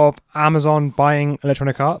rumors of Amazon buying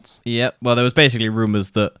Electronic Arts. Yep. Well, there was basically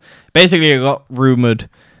rumors that... Basically, it got rumored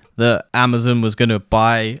that Amazon was going to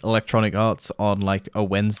buy Electronic Arts on like a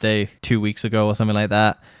Wednesday 2 weeks ago or something like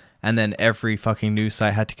that. And then every fucking news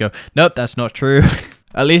site had to go, nope, that's not true.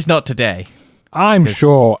 At least not today. I'm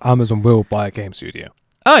sure Amazon will buy a game studio.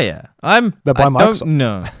 Oh, yeah. They'll buy Microsoft.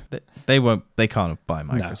 No, they won't. They can't buy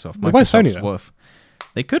Microsoft. No. They'll buy Sony, though.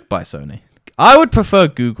 They could buy Sony. I would prefer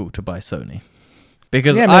Google to buy Sony.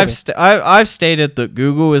 Because I've stated that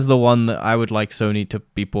Google is the one that I would like Sony to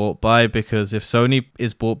be bought by, because if Sony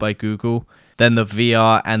is bought by Google, then the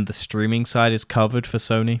VR and the streaming side is covered for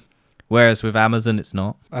Sony. Whereas with Amazon, it's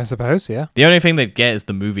not. I suppose, yeah. The only thing they'd get is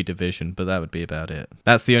the movie division, but that would be about it.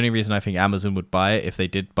 That's the only reason I think Amazon would buy it if they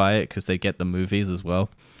did buy it, because they get the movies as well,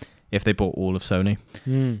 if they bought all of Sony.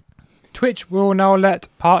 Twitch will now let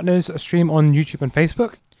partners stream on YouTube and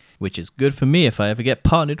Facebook. Which is good for me if I ever get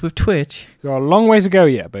partnered with Twitch. Got a long way to go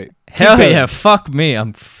yet, but Hell yeah, fuck me.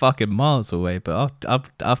 I'm fucking miles away, but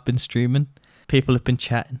I've been streaming. People have been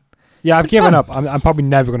chatting. Yeah, I've given up. I'm probably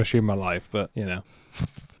never going to stream my life, but, you know.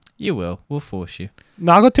 You will. We'll force you.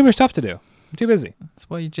 No, I've got too much stuff to do. I'm too busy. That's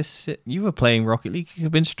why you just sit. You were playing Rocket League.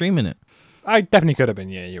 You've been streaming it. I definitely could have been.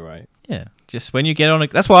 Yeah, you're right. Yeah, just when you get on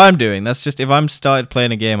it. That's what I'm doing. That's just if I'm started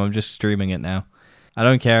playing a game, I'm just streaming it now. I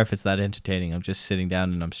don't care if it's that entertaining. I'm just sitting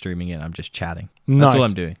down and I'm streaming it. I'm just chatting. Nice. That's all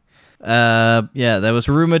I'm doing. Yeah, there was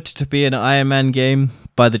rumored to be an Iron Man game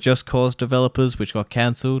by the Just Cause developers, which got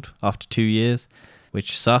cancelled after 2 years,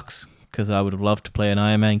 which sucks because I would have loved to play an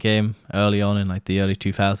Iron Man game early on in like the early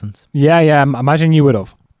 2000s. Yeah, imagine you would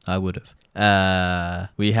have. I would have.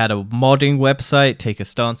 We had a modding website take a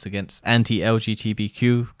stance against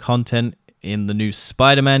anti-LGBTQ content in the new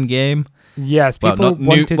Spider-Man game. Yes, people not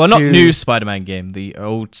wanted new Spider-Man game, the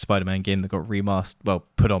old Spider-Man game that got remastered,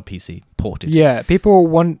 put on PC, ported. Yeah, people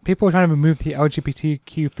were trying to remove the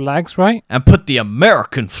LGBTQ flags, right? And put the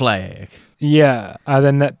American flag. Yeah, and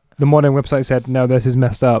then the modding website said, no, this is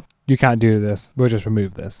messed up. You can't do this. We'll just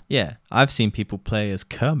remove this. Yeah, I've seen people play as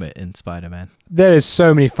Kermit in Spider-Man. There is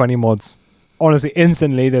so many funny mods. Honestly,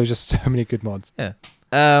 instantly, there was just so many good mods. Yeah.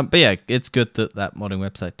 But yeah, it's good that modding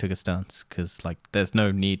website took a stance because like there's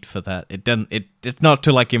no need for that. It's not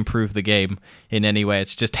to like improve the game in any way.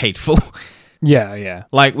 It's just hateful. Yeah.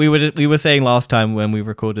 Like we were saying last time when we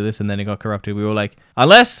recorded this and then it got corrupted. We were like,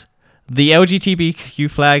 unless the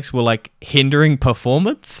LGBTQ flags were like hindering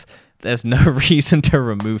performance, there's no reason to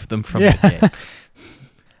remove them from the game.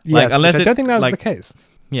 Like, yes, unless I don't think that was the case.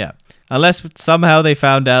 Yeah, unless somehow they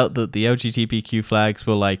found out that the LGBTQ flags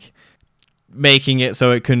were like making it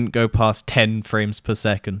so it couldn't go past 10 frames per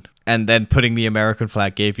second, and then putting the American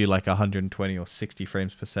flag gave you like 120 or 60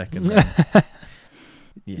 frames per second.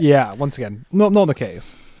 Yeah, once again, not the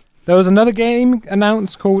case. There was another game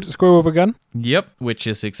announced called Squirrel with a Gun. Yep, which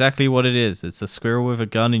is exactly what it is. It's a squirrel with a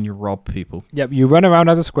gun and you rob people. Yep, you run around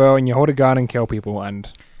as a squirrel and you hold a gun and kill people and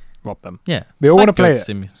rob them. Yeah. We all want to play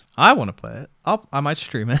it. I want to play it. I might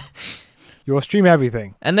stream it. You'll stream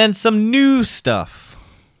everything. And then some new stuff.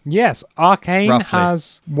 Yes, Arcane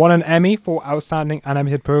has won an Emmy for Outstanding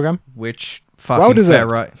Animated Program. Which fucking well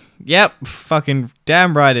deserved. Right. Yep, fucking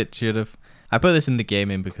damn right it should have. I put this in the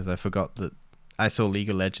game in because I forgot that I saw League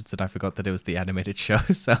of Legends and I forgot that it was the animated show.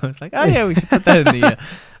 So I was like, oh yeah, we should put that in the...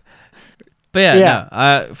 But yeah,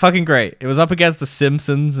 no, fucking great. It was up against The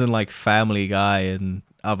Simpsons and like Family Guy and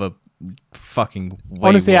other fucking way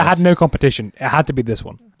Honestly, worse. I had no competition. It had to be this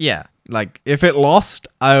one. Yeah, like if it lost,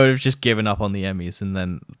 I would have just given up on the Emmys and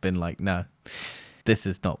then been like, no, this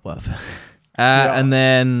is not worth it. And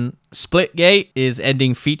then Splitgate is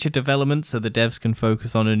ending feature development so the devs can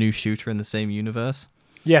focus on a new shooter in the same universe.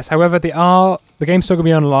 Yes, however, the game's still going to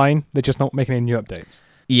be online. They're just not making any new updates.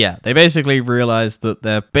 Yeah, they basically realized that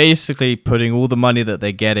they're basically putting all the money that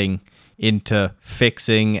they're getting into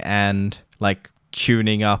fixing and like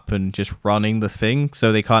tuning up and just running the thing,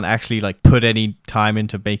 so they can't actually like put any time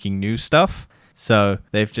into making new stuff. So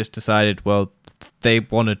they've just decided, well, they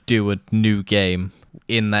want to do a new game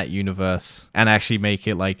in that universe and actually make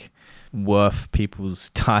it like worth people's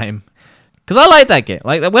time. Because I like that game.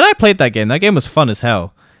 Like when I played that game was fun as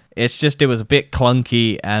hell. It's just it was a bit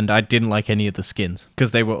clunky and I didn't like any of the skins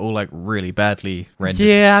because they were all like really badly rendered.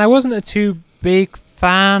 Yeah, and I wasn't a too big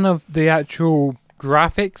fan of the actual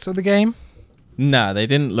graphics of the game. No, they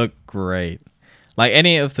didn't look great. Like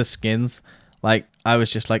any of the skins, like I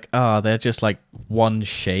was just like, oh, they're just like one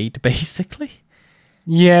shade basically.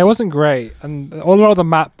 Yeah, it wasn't great. And a lot of the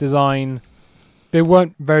map design, they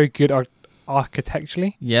weren't very good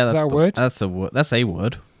architecturally. Yeah, is that a word? That's a word. That's a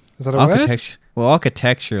word. Is that a word? Well,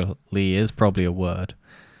 architecturally is probably a word.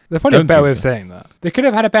 There's probably a better way of saying that. They could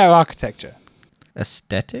have had a better architecture.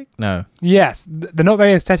 Aesthetic? No. Yes, they're not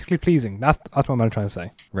very aesthetically pleasing. That's what I'm trying to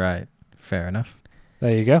say. Right. Fair enough.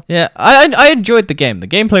 There you go. Yeah, I enjoyed the game. The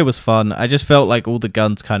gameplay was fun. I just felt like all the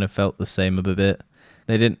guns kind of felt the same a bit.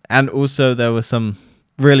 They didn't, and also there were some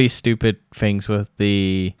really stupid things with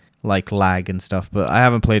the like lag and stuff. But I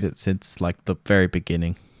haven't played it since like the very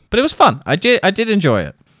beginning. But it was fun. I did enjoy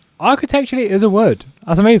it. Architecturally is a word.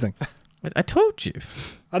 That's amazing. I told you.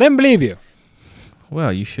 I didn't believe you.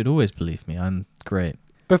 Well, you should always believe me. I'm great.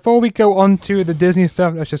 Before we go on to the Disney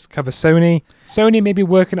stuff, let's just cover Sony. Sony may be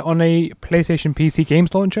working on a PlayStation PC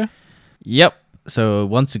games launcher. Yep. So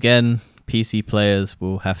once again, PC players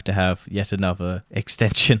will have to have yet another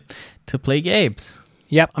extension to play games.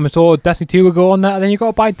 Yep, I'm sure Destiny 2 will go on that, and then you got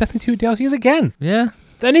to buy Destiny 2 DLCs again. Yeah.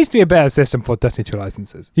 There needs to be a better system for Destiny 2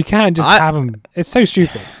 licenses. You can't just have them. It's so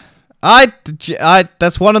stupid.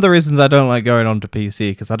 That's one of the reasons I don't like going on to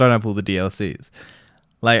PC, because I don't have all the DLCs.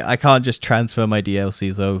 Like, I can't just transfer my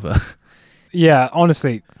DLCs over. Yeah,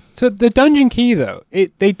 honestly. So the dungeon key, though,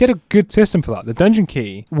 they did a good system for that. The dungeon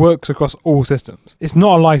key works across all systems. It's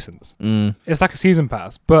not a license. It's like a season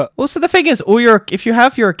pass, but... Also, the thing is, if you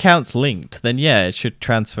have your accounts linked, then yeah, it should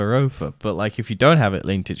transfer over. But like, if you don't have it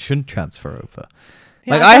linked, it shouldn't transfer over.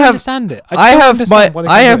 Yeah, like, I don't understand it.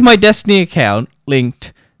 I have my Destiny account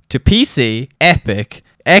linked to PC, Epic,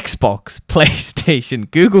 Xbox,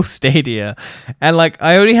 PlayStation, Google Stadia, and like,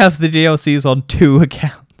 I only have the DLCs on 2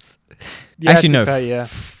 accounts. Yeah, actually, no. Fair, yeah.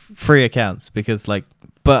 3 accounts because like,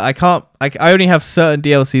 but I can't. I only have certain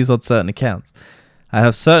DLCs on certain accounts. I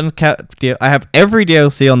have I have every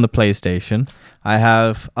DLC on the PlayStation. I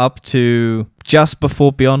have up to just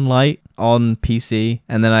before Beyond Light on PC,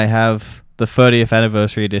 and then I have the 30th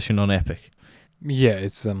anniversary edition on Epic. Yeah,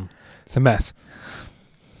 it's a mess.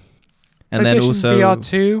 And then also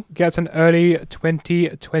VR2 gets an early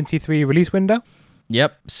 2023 release window.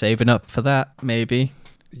 Yep, saving up for that maybe.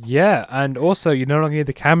 Yeah, and also you no longer need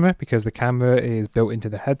the camera because the camera is built into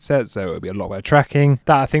the headset, so it'll be a lot better tracking.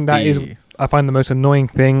 I find the most annoying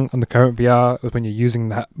thing on the current VR is when you're using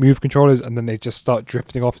that Move controllers and then they just start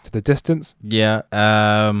drifting off into the distance. Yeah,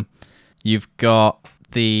 you've got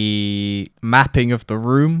the mapping of the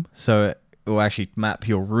room, so it will actually map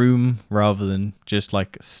your room rather than just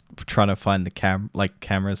like trying to find the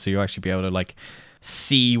cameras, so you'll actually be able to like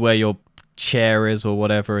see where your chair is or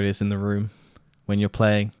whatever it is in the room when you're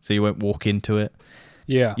playing, so you won't walk into it.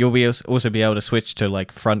 Yeah. You'll be also be able to switch to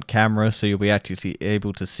like front camera, so you'll be actually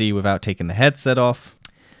able to see without taking the headset off.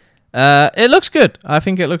 It looks good.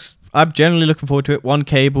 I'm generally looking forward to it. 1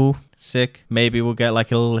 cable, sick. Maybe we'll get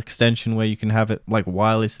like a little extension where you can have it like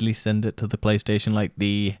wirelessly send it to the PlayStation, like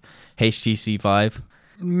the HTC Vive.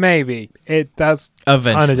 Maybe. That's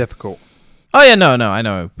kind of difficult. Oh yeah, no, I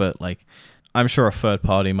know, but like, I'm sure a third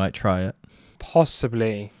party might try it.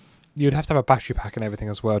 Possibly. You'd have to have a battery pack and everything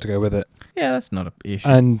as well to go with it. Yeah, that's not an issue.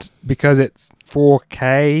 And because it's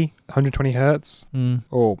 4K, 120 hertz, it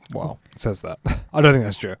says that. I don't think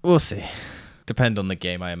that's true. We'll see. Depend on the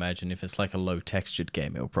game, I imagine. If it's like a low textured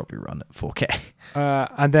game, it'll probably run at 4K.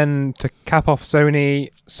 And then to cap off Sony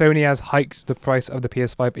has hiked the price of the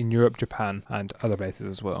PS5 in Europe, Japan, and other places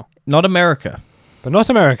as well. Not America. But not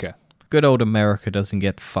America. Good old America doesn't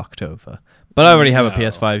get fucked over. But I already have a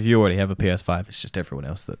PS5. You already have a PS5. It's just everyone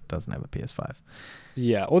else that doesn't have a PS5.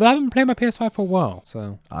 Yeah, although I haven't played my PS5 for a while,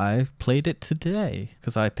 so... I played it today,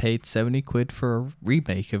 because I paid 70 quid for a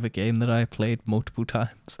remake of a game that I played multiple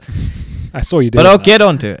times. I saw you did. But I'll get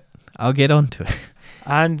onto it.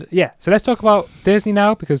 And yeah, so let's talk about Disney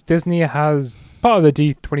now, because Disney has, part of the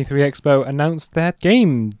D23 Expo, announced their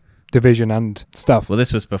game division and stuff. Well,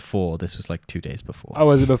 this was before. This was like 2 days before. Oh,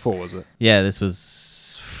 was it before, was it? Yeah, this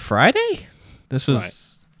was Friday? This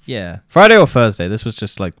was, yeah, Friday or Thursday. This was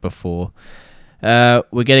just like before.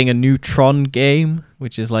 We're getting a new Tron game,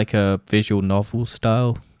 which is like a visual novel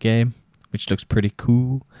style game, which looks pretty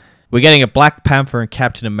cool. We're getting a Black Panther and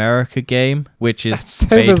Captain America game, which is... That's so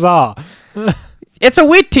bizarre. It's a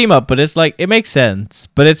weird team up, but it's like, it makes sense.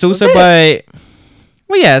 But it's also by...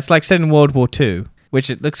 Well, yeah, it's like set in World War II, which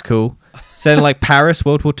it looks cool. Set in like Paris,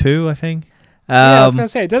 World War II, I think. Yeah, I was going to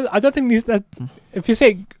say, I don't think these... if you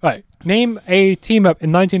say, right, name a team up in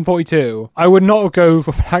 1942, I would not go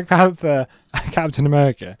for Black Panther and Captain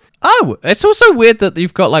America. Oh, it's also weird that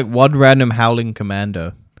you've got like one random Howling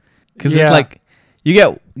Commando. Because it's like, you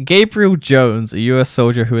get Gabriel Jones, a US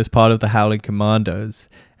soldier who is part of the Howling Commandos.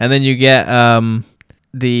 And then you get of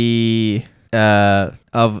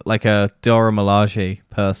like a Dora Milaje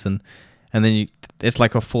person. And then it's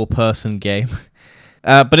like a 4-person game.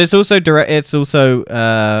 But it's also going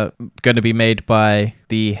to be made by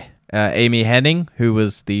the Amy Hennig, who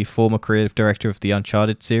was the former creative director of the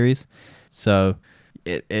Uncharted series. So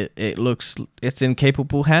it looks it's in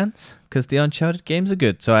capable hands because the Uncharted games are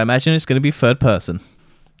good. So I imagine it's going to be third person,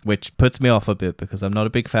 which puts me off a bit because I'm not a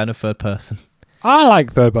big fan of third person. I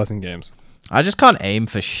like third person games. I just can't aim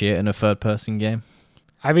for shit in a third person game.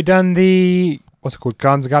 Have you done what's it called,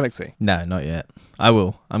 Guardians of the Galaxy? No, not yet. I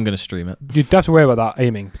will. I'm going to stream it. You'd have to worry about that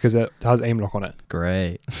aiming because it has aim lock on it.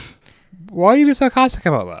 Great. Why are you sarcastic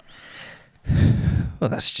about that? Well,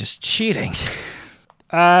 that's just cheating.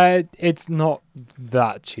 It's not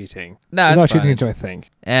that cheating. No, it's not fine. cheating, I think.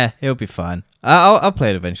 It'll be fine. I'll play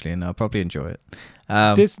it eventually, and I'll probably enjoy it.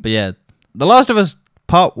 But yeah, The Last of Us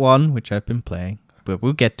Part 1, which I've been playing, but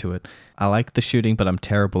we'll get to it. I like the shooting, but I'm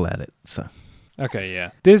terrible at it. So. Okay,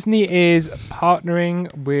 yeah. Disney is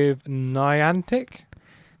partnering with Niantic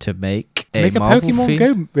to make a Pokemon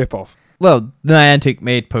Go ripoff. Well, Niantic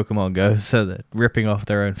made Pokemon Go, so they're ripping off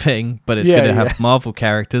their own thing, but it's going to have Marvel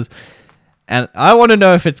characters. And I want to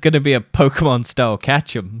know if it's going to be a Pokemon style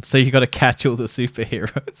catch 'em. So you got to catch all the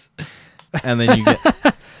superheroes. And then you get...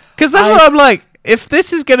 Because that's what I'm like. If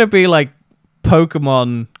this is going to be like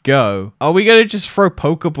Pokemon Go, are we going to just throw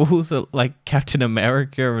Pokeballs at like Captain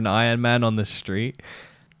America and Iron Man on the street?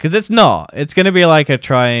 Because it's not. It's going to be like a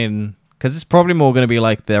try-and... Because it's probably more going to be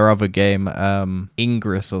like their other game,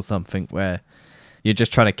 Ingress or something, where you're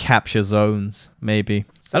just trying to capture zones, maybe.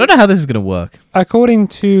 I don't know how this is going to work. According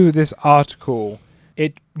to this article,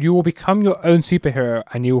 you will become your own superhero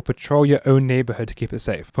and you will patrol your own neighborhood to keep it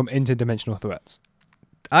safe from interdimensional threats.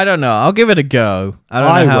 I don't know. I'll give it a go. I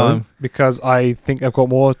don't know how. Because I think I've got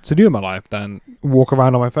more to do in my life than walk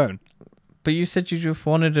around on my phone. But you said you just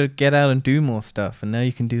wanted to get out and do more stuff, and now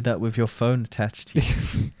you can do that with your phone attached to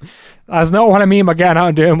you. That's not what I mean by getting out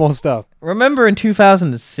and doing more stuff. Remember in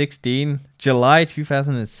 2016, July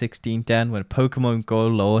 2016, Dan, when Pokemon Go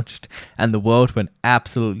launched, and the world went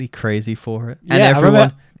absolutely crazy for it? Yeah,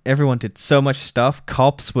 and everyone did so much stuff.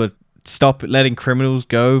 Cops would stop letting criminals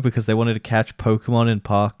go because they wanted to catch Pokemon in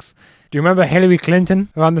parks. Do you remember Hillary Clinton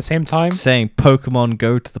around the same time? Saying Pokemon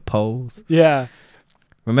go to the polls. Yeah.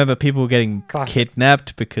 Remember people getting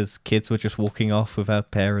kidnapped because kids were just walking off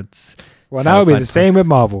without parents. Well, now it'll be the same with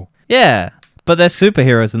Marvel. Yeah, but they're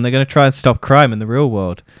superheroes and they're going to try and stop crime in the real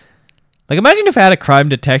world. Like, imagine if I had a crime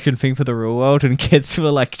detection thing for the real world and kids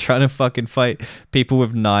were, like, trying to fucking fight people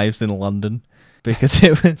with knives in London. Because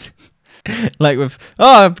it was, like,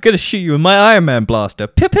 I'm going to shoot you with my Iron Man blaster.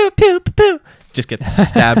 Pew, pew, pew, pew, pew. Just get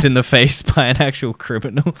stabbed in the face by an actual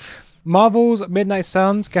criminal. Marvel's Midnight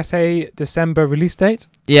Suns get a December release date.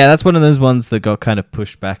 Yeah, that's one of those ones that got kind of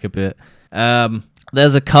pushed back a bit.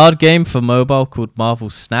 There's a card game for mobile called Marvel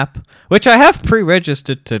Snap, which I have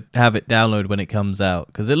pre-registered to have it download when it comes out,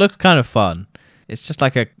 because it looks kind of fun. It's just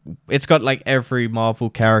like it's got like every Marvel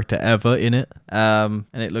character ever in it, and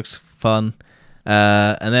it looks fun.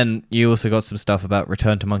 And then you also got some stuff about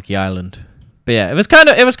Return to Monkey Island. But yeah, it was kind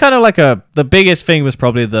of like the biggest thing was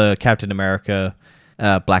probably the Captain America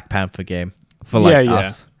Black Panther game for like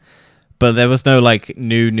us. But there was no like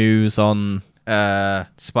new news on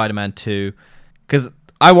Spider-Man 2, because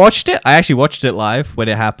I actually watched it live when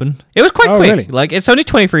it happened. It was quite quick. Really? Like, it's only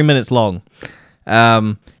 23 minutes long.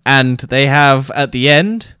 And they have at the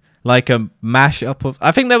end like a mashup of,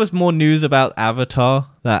 I think there was more news about Avatar,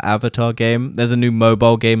 that Avatar game. There's a new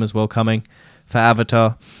mobile game as well coming for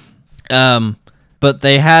Avatar. But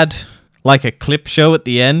they had like a clip show at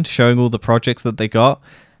the end showing all the projects that they got,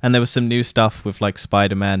 and there was some new stuff with like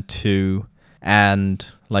Spider-Man 2 and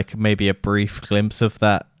like maybe a brief glimpse of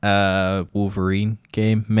that Wolverine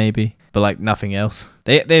game maybe, but like nothing else.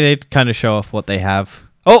 They kind of show off what they have.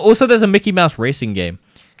 Oh, also there's a Mickey Mouse racing game.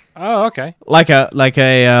 Oh, okay. Like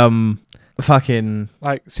a fucking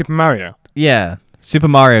like Super Mario. Yeah, Super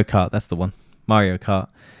Mario Kart, that's the one. Mario Kart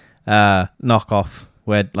knockoff,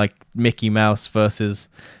 where like Mickey Mouse versus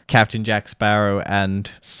Captain Jack Sparrow and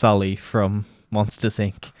Sully from Monsters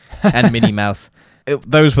Inc. and Minnie Mouse.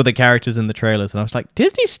 Those were the characters in the trailers, and I was like,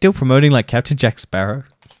 Disney's still promoting like Captain Jack Sparrow?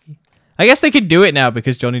 I guess they could do it now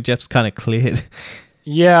because Johnny Depp's kind of cleared.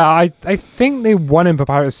 Yeah, I think they won him for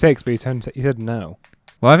Pirates 6, but he said no.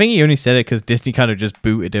 Well, I think he only said it because Disney kind of just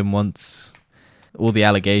booted him once all the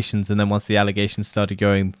allegations, and then once the allegations started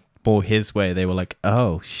going more his way, they were like,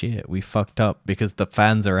 oh shit, we fucked up because the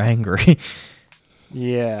fans are angry.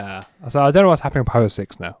 Yeah. So I don't know what's happening with Pirates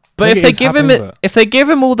 6 now. But if they give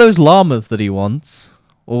him all those llamas that he wants,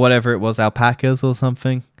 or whatever it was, alpacas or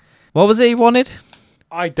something. What was it he wanted?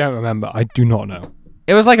 I don't remember. I do not know.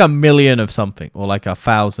 It was like 1,000,000 of something, or like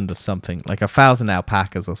 1,000 of something, like 1,000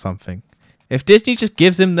 alpacas or something. If Disney just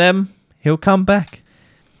gives him them, he'll come back.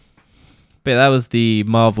 But that was the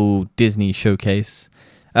Marvel Disney showcase.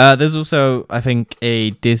 There's also, I think,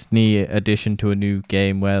 a Disney addition to a new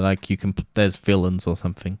game where like there's villains or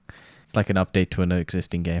something. It's like an update to an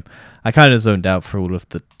existing game. I kind of zoned out for all of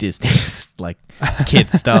the Disney like kid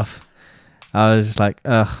stuff. I was just like,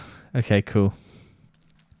 okay, cool.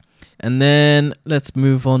 And then let's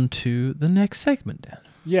move on to the next segment, Dan.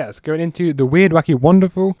 Yes, going into the Weird, Wacky,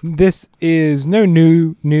 Wonderful. This is no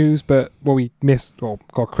new news, but what we missed or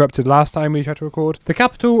got corrupted last time we tried to record. The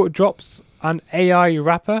Capitol drops an AI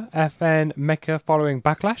rapper, FN Mecca, following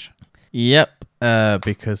backlash. Yep,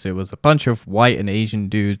 because it was a bunch of white and Asian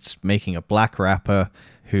dudes making a black rapper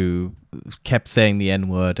who kept saying the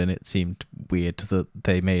N-word, and it seemed weird that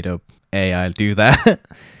they made a AI do that.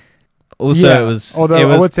 Also, yeah, it was...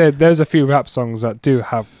 I would say there's a few rap songs that do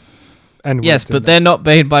have N-words. Yes, but they're not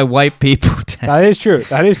made by white people. That is true.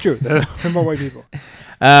 They're not by white people.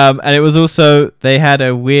 And it was also, they had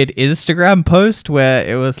a weird Instagram post where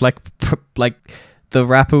it was like the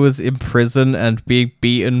rapper was in prison and being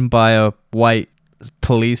beaten by a white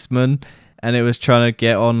policeman, and it was trying to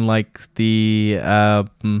get on like the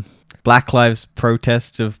Black Lives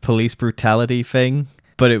protest of police brutality thing,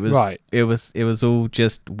 but it was it was all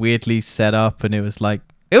just weirdly set up, and it was like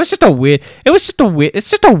it's just a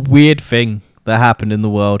weird thing that happened in the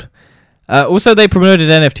world. Also, they promoted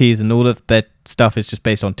NFTs, and all of their stuff is just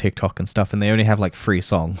based on TikTok and stuff, and they only have like 3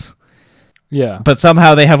 songs. Yeah. But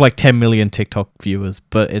somehow they have like 10 million TikTok viewers,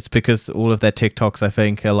 but it's because all of their TikToks, I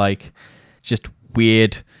think, are like just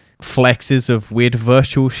weird flexes of weird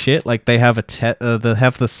virtual shit. Like they have they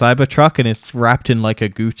have the Cybertruck, and it's wrapped in like a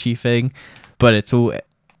Gucci thing, but it's all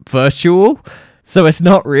virtual, so it's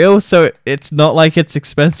not real, so it's not like it's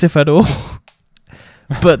expensive at all.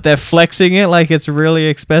 But they're flexing it like it's really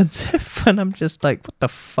expensive, and I'm just like, what the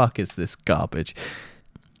fuck is this garbage?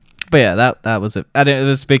 But yeah, that was it. And it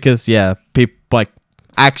was because, yeah, people like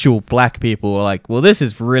actual black people were like, well, this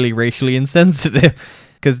is really racially insensitive,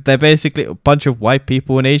 because they're basically a bunch of white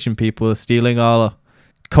people and Asian people are stealing our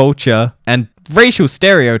culture and racial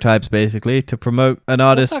stereotypes, basically, to promote an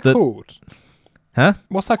artist. What's that called? Huh?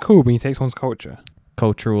 What's that called when you take someone's culture?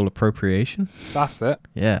 Cultural appropriation. That's it.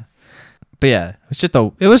 Yeah. But yeah,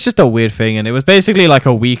 it was just a weird thing, and it was basically like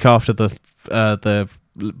a week after the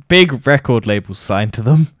big record labels signed to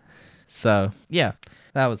them. So yeah,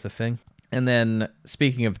 that was a thing. And then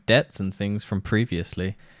speaking of debts and things from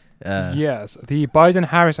previously, yes, the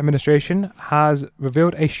Biden-Harris administration has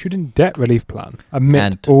revealed a student debt relief plan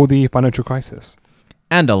amid all the financial crisis.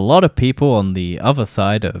 And a lot of people on the other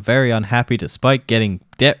side are very unhappy despite getting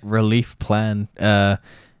debt relief plan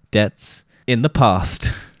debts in the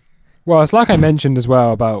past. Well, it's like I mentioned as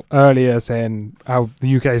well about earlier saying how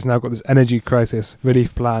the UK has now got this energy crisis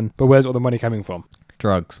relief plan, but where's all the money coming from?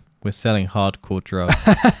 Drugs. We're selling hardcore drugs.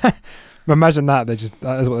 Imagine that is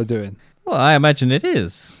what they're doing. Well, I imagine it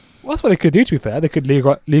is. Well, that's what they could do, to be fair. They could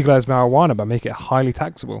legalize marijuana by making it highly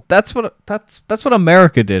taxable. That's what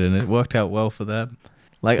America did, and it worked out well for them.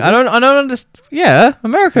 Like, I don't understand. Yeah,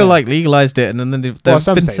 America like legalized it, and then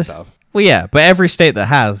some states have. Well, yeah, but every state that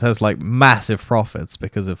has like massive profits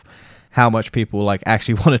because of how much people like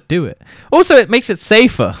actually want to do it. Also, it makes it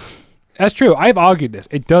safer. That's true. I've argued this.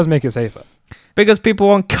 It does make it safer. Because people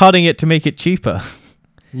aren't cutting it to make it cheaper.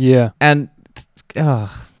 Yeah. And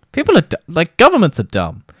people are like, governments are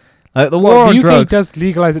dumb. Like the war on UK drugs does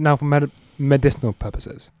legalize it now for medicinal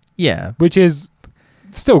purposes. Yeah. Which is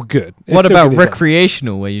still good. What about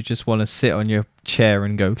recreational, where you just want to sit on your chair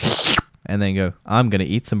and go, and then go, I'm going to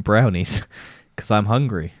eat some brownies because I'm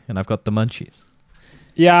hungry and I've got the munchies.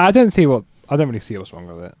 Yeah, I don't really see what's wrong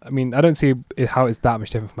with it. I mean, I don't see how it's that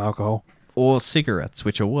much different from alcohol. Or cigarettes,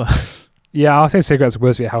 which are worse. Yeah, I'll say cigarettes are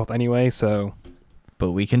worse for your health anyway, so...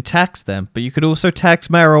 But we can tax them. But you could also tax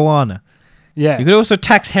marijuana. Yeah. You could also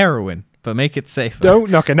tax heroin, but make it safer. Don't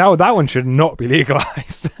knock it. Now that one should not be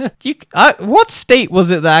legalized. What state was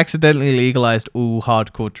it that accidentally legalized all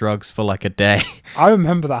hardcore drugs for like a day? I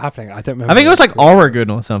remember that happening. I don't remember. I think it was like Oregon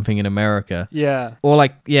or something in America. Yeah. Or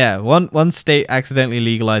like, yeah, one state accidentally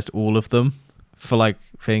legalized all of them for like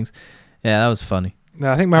things. Yeah, that was funny. No,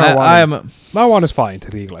 I think marijuana's fine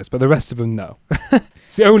to legalize, but the rest of them, no.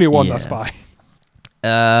 It's the only one that's fine.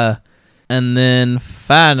 And then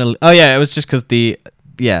finally... Oh, yeah, it was just because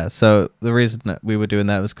so the reason that we were doing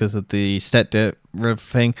that was because of the stat debt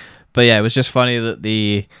thing. But yeah, it was just funny that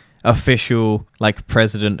the official, like,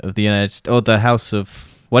 president of the United States, or the House of...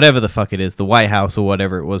 whatever the fuck it is, the White House or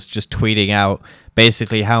whatever it was, just tweeting out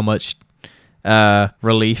basically how much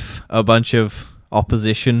relief a bunch of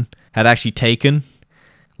opposition had actually taken.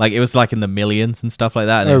 Like, it was, like, in the millions and stuff like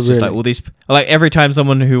that. And it was just, like, all these... Like, every time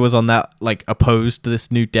someone who was on that, like, opposed to this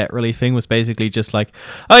new debt relief thing was basically just like,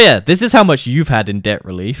 oh, yeah, this is how much you've had in debt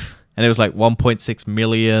relief. And it was, like, 1.6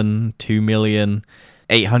 million, 2 million,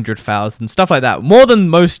 800,000, stuff like that. More than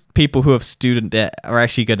most people who have student debt are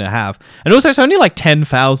actually going to have. And also, it's only, like,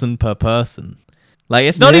 10,000 per person. Like,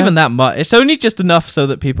 it's not even that much. It's only just enough so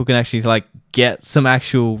that people can actually, like, get some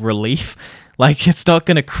actual relief. Like, it's not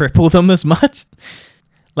going to cripple them as much.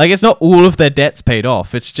 Like, it's not all of their debts paid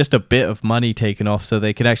off. It's just a bit of money taken off so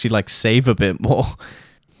they can actually, like, save a bit more.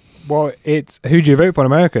 Well, it's... Who do you vote for in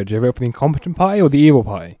America? Do you vote for the incompetent party or the evil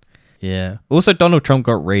party? Yeah. Also, Donald Trump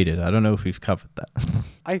got raided. I don't know if we've covered that.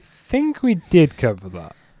 I think we did cover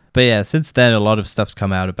that. But yeah, since then, a lot of stuff's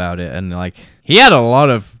come out about it. And, like, he had a lot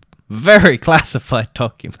of very classified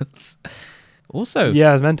documents. Also...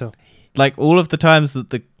 Yeah, it's mental. Like, all of the times that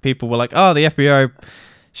the people were like, oh, the FBI...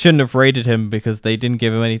 shouldn't have raided him because they didn't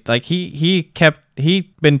give him any... Like, he'd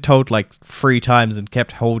been told, like, 3 times and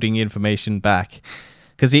kept holding information back.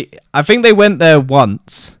 Because I think they went there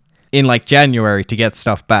once, in like January to get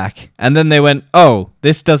stuff back. And then they went, oh,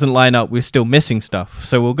 this doesn't line up. We're still missing stuff.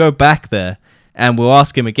 So we'll go back there and we'll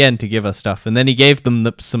ask him again to give us stuff. And then he gave them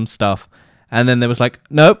some stuff. And then they was like,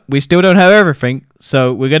 nope, we still don't have everything.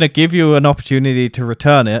 So we're going to give you an opportunity to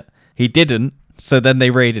return it. He didn't. So then they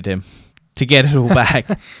raided him to get it all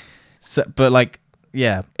back. But like,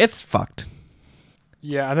 yeah, it's fucked.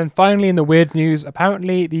 Yeah, and then finally in the weird news,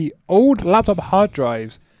 apparently the old laptop hard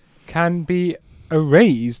drives can be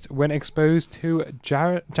erased when exposed to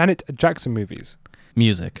Janet Jackson movies.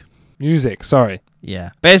 Music, sorry.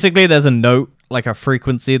 Yeah. Basically, there's a note, like a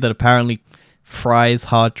frequency that apparently fries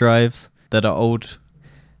hard drives that are old.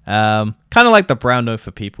 Kind of like the brown note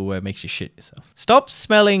for people where it makes you shit yourself. Stop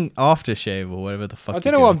smelling aftershave or whatever the fuck I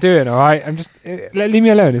don't know what I'm doing, alright? I'm just... leave me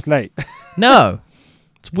alone, it's late. No.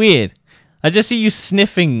 It's weird. I just see you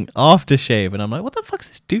sniffing aftershave and I'm like, what the fuck's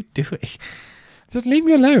this dude doing? Just leave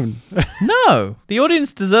me alone. No. The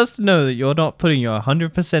audience deserves to know that you're not putting your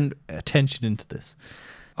 100% attention into this.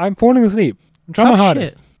 I'm falling asleep. I'm trying my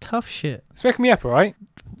hardest. Tough shit. It's waking me up, alright?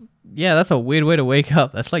 Yeah, that's a weird way to wake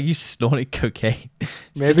up. That's like you snorting cocaine.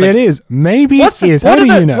 Maybe it is. Maybe it is. How do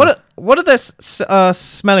you know? What are the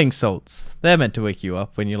smelling salts? They're meant to wake you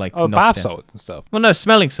up when you're like bath salts and stuff. Well, no,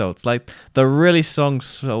 smelling salts. Like the really strong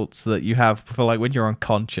salts that you have for like when you're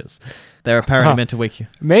unconscious. They're apparently meant to wake you.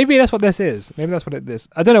 Maybe that's what this is. Maybe that's what it is.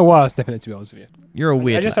 I don't know why I was sniffing it, to be honest with you. You're a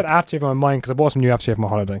weird I just had aftershave on my mind because I bought some new aftershave for my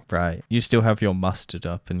holiday. Right. You still have your mustard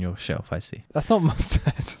up in your shelf, I see. That's not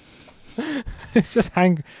mustard. It's just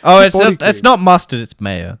it's not mustard, it's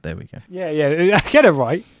mayo. There we go. Yeah, I get it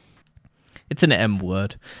right. It's an M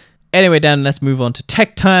word. Anyway, Dan, let's move on to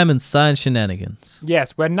tech time and science shenanigans.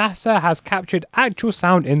 Yes, where NASA has captured actual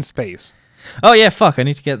sound in space. Oh yeah, fuck, I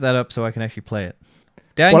need to get that up so I can actually play it.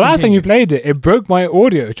 Dan, well, last time you played it, it broke my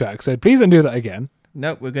audio track, so please don't do that again.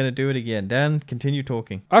 Nope, we're going to do it again. Dan, continue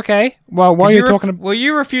talking. Okay, well, while you're talking... Well,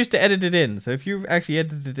 you refused to edit it in, so if you actually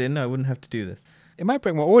edited it in, I wouldn't have to do this. It might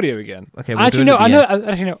break my audio again. Okay, we'll do it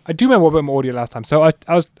I do remember what broke my audio last time. So I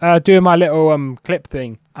was doing my little clip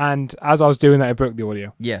thing, and as I was doing that, it broke the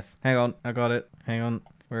audio. Yes. Hang on, I got it. Hang on.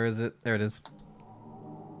 Where is it? There it is.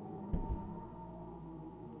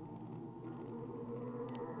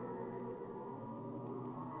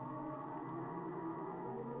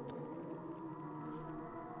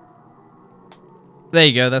 There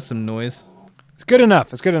you go. That's some noise. It's good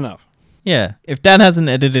enough. It's good enough. Yeah, if Dan hasn't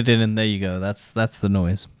edited it in, there you go. That's the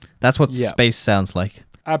noise. That's what space sounds like.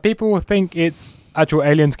 People think it's actual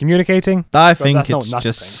aliens communicating. I think it's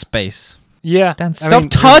just space. Yeah. Dan, stop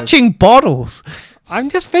touching bottles. I'm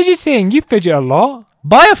just fidgeting. You fidget a lot.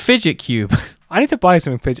 Buy a fidget cube. I need to buy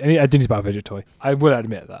something fidget. I do need to buy a fidget toy. I will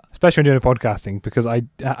admit that, especially when doing podcasting, because I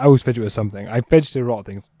always fidget with something. I fidgeted a lot of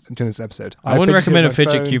things during this episode. I wouldn't recommend a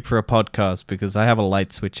fidget cube for a podcast because I have a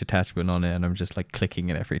light switch attachment on it, and I'm just like clicking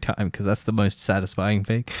it every time because that's the most satisfying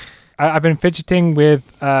thing. I've been fidgeting with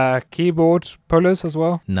keyboard pullers as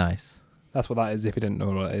well. Nice. That's what that is. If you didn't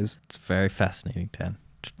know what that is, it's very fascinating, Dan.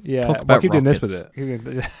 Yeah, I keep doing this with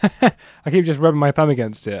it. I keep just rubbing my thumb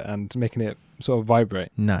against it and making it sort of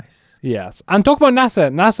vibrate. Nice. Yes. And talk about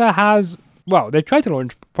NASA. NASA has, they tried to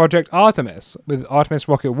launch Project Artemis with Artemis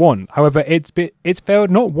Rocket 1. However, it's failed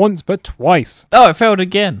not once but twice. Oh, it failed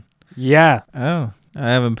again. Yeah. Oh, I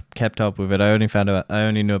haven't kept up with it. I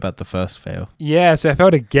only knew about the first fail. Yeah, so it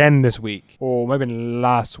failed again this week, or maybe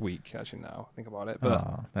last week. Actually, now I think about it.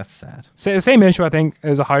 But that's sad. So the same issue, I think,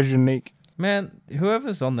 as a hydrogen leak. Man,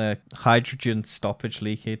 whoever's on the hydrogen stoppage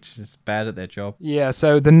leakage is bad at their job. Yeah,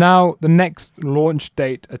 so the next launch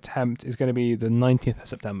date attempt is going to be the 19th of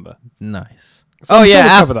September. Nice. So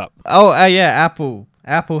cover that. Apple.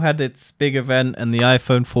 Apple had its big event, and the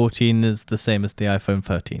iPhone 14 is the same as the iPhone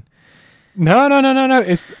 13. No.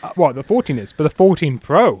 It's the 14 is, but the 14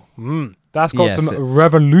 Pro. That's got some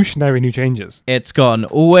revolutionary new changes. It's got an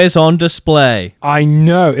always-on display. I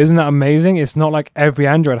know. Isn't that amazing? It's not like every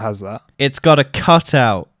Android has that. It's got a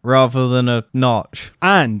cutout rather than a notch.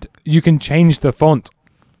 And you can change the font.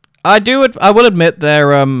 I will admit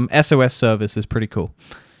their SOS service is pretty cool.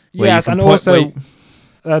 Yes, and also,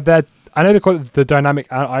 I know they call it the Dynamic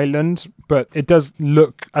Island, but it does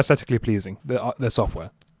look aesthetically pleasing, the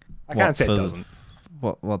software. I can't say it doesn't.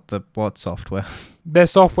 What software? Their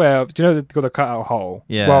software, do you know they've got a cutout hole?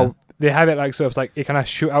 Yeah. Well, they have it like sort of like it kind of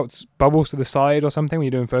shoot out bubbles to the side or something when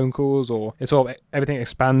you're doing phone calls, or it sort of everything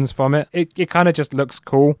expands from it. It kind of just looks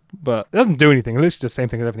cool, but it doesn't do anything. It looks just the same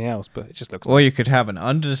thing as everything else, but it just looks Or nice. You could have an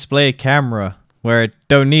under-display camera where it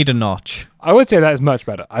don't need a notch. I would say that is much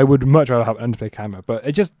better. I would much rather have an under-display camera, but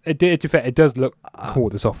it does look cool,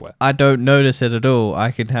 the software. I don't notice it at all. I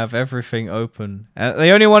can have everything open. The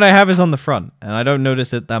only one I have is on the front, and I don't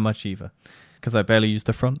notice it that much either, because I barely use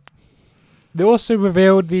the front. They also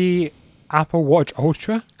revealed the Apple Watch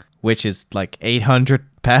Ultra, which is like £800,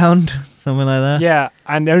 something like that. Yeah,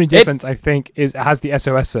 and the only difference, I think, is it has the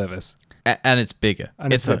SOS service. And it's bigger.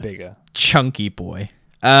 And it's a bigger. Chunky boy.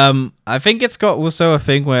 I think it's got also a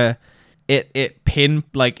thing where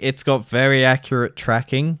it's got very accurate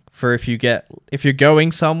tracking for if you're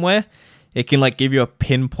going somewhere, it can like give you a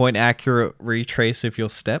pinpoint accurate retrace of your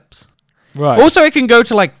steps. Right. Also, it can go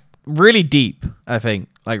to like really deep, I think.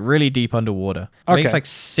 Like really deep underwater. I think it's Okay. like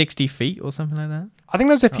 60 feet or something like that. I think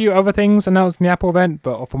there's a few other things announced in the Apple event,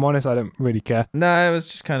 but if I'm honest, I don't really care. No, it was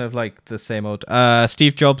just kind of like the same old.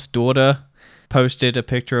 Steve Jobs' daughter posted a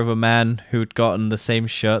picture of a man who'd gotten the same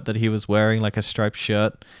shirt that he was wearing, like a striped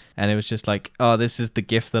shirt. And it was just like, oh, this is the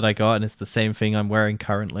gift that I got, and it's the same thing I'm wearing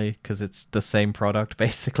currently because it's the same product,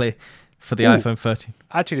 basically, for the iPhone 13.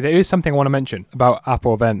 Actually, there is something I want to mention about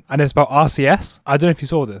Apple event, and it's about RCS. I don't know if you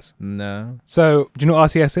saw this. No. So, do you know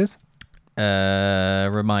what RCS is?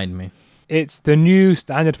 Remind me. It's the new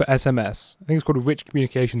standard for SMS. I think it's called a Rich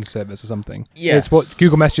Communication Service or something. Yes. It's what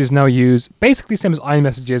Google Messages now use. Basically same as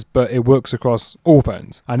iMessages, but it works across all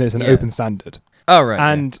phones, and it's an open standard. Oh, right.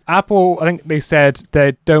 And Apple, I think they said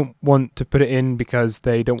they don't want to put it in because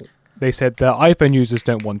they said their iPhone users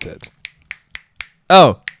don't want it.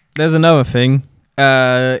 Oh, there's another thing.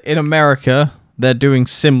 In America, they're doing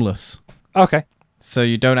SIM-less. Okay. So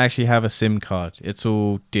you don't actually have a SIM card. It's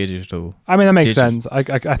all digital. I mean, that makes sense. I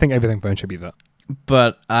think everything phone should be that.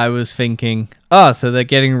 But I was thinking, so they're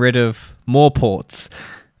getting rid of more ports.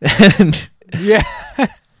 And Yeah.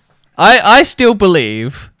 I still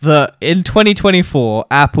believe that in 2024,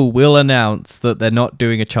 Apple will announce that they're not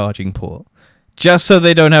doing a charging port. Just so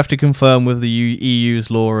they don't have to confirm with the EU's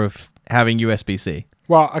law of having USB-C.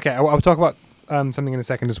 Well, okay, I'll talk about something in a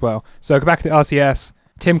second as well. So go back to the RCS.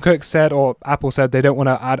 Tim Cook said, or Apple said, they don't want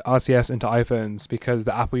to add RCS into iPhones because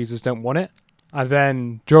the Apple users don't want it. And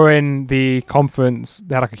then during the conference,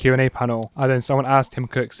 they had like a Q&A panel. And then someone asked Tim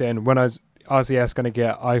Cook saying, when is RCS going to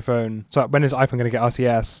get iPhone? So when is iPhone going to get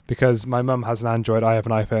RCS? Because my mum has an Android, I have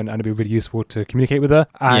an iPhone, and it'd be really useful to communicate with her.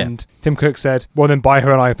 And Tim Cook said, well, then buy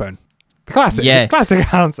her an iPhone.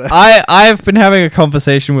 Classic answer. I've been having a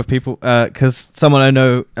conversation with people because someone I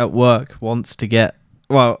know at work wants to get,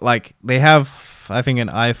 well, like they have, I think, an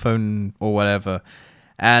iPhone or whatever,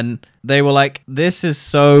 and they were like, this is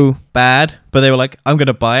so bad, but they were like, I'm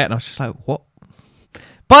gonna buy it, and I was just like, what?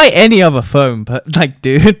 Buy any other phone, but like,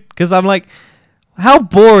 dude, because I'm like, how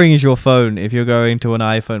boring is your phone if you're going to an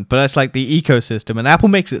iPhone? But it's like the ecosystem, and Apple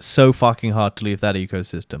makes it so fucking hard to leave that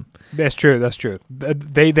ecosystem. That's true.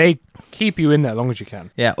 They keep you in there as long as you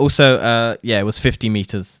can. Yeah. Also, it was 50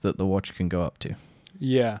 meters that the watch can go up to.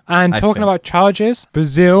 Yeah. And talking about chargers,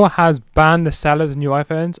 Brazil has banned the sale of the new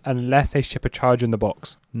iPhones unless they ship a charger in the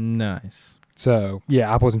box. Nice. So,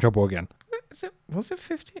 yeah, Apple's in trouble again. Was it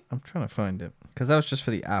 50? I'm trying to find it. Because that was just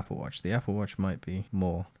for the Apple Watch. The Apple Watch might be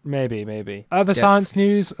more. Maybe. Other science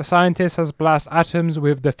news, a scientist has blasted atoms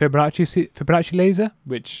with the Fibonacci laser,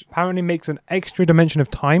 which apparently makes an extra dimension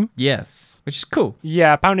of time. Yes. Which is cool.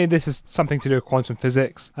 Yeah, apparently this is something to do with quantum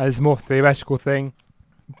physics. It's a more theoretical thing.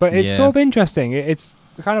 But it's sort of interesting. It's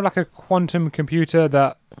kind of like a quantum computer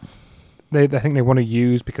that they think they want to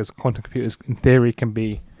use because quantum computers, in theory, can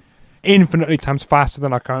be infinitely times faster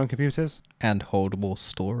than our current computers. And hold more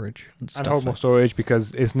storage. And hold more storage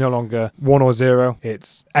because it's no longer 1 or 0.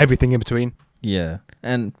 It's everything in between. Yeah.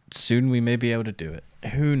 And soon we may be able to do it.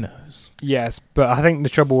 Who knows? Yes, but I think the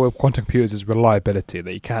trouble with quantum computers is reliability,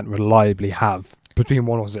 that you can't reliably have between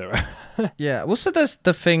 1 or 0. Yeah. Also, there's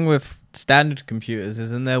the thing with standard computers,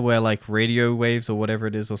 isn't there, where like radio waves or whatever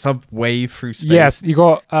it is, or some wave through space? Yes, you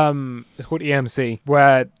got it's called EMC,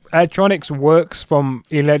 where electronics works from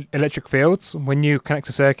electric fields. When you connect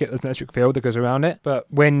a circuit, there's an electric field that goes around it. But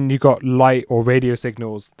when you got light or radio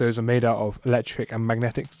signals, those are made out of electric and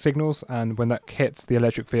magnetic signals. And when that hits the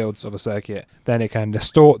electric fields of a circuit, then it can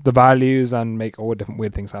distort the values and make all different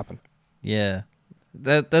weird things happen. Yeah.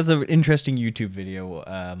 There's an interesting YouTube video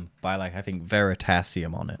by like, I think,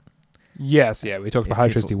 Veritasium on it. Yes, yeah, we talked about how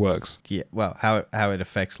electricity works. Yeah, well, how it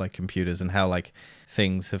affects like computers and how like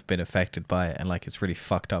things have been affected by it, and like it's really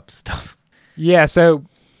fucked up stuff. Yeah, so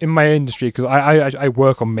in my industry, because I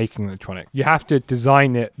work on making electronic, you have to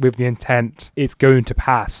design it with the intent it's going to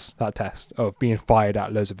pass that test of being fired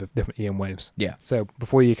at loads of different EM waves. Yeah. So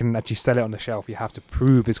before you can actually sell it on the shelf, you have to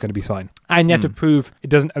prove it's going to be fine. And you have to prove it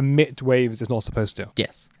doesn't emit waves it's not supposed to.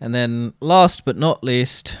 Yes. And then last but not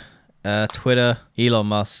least, Twitter, Elon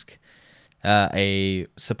Musk, a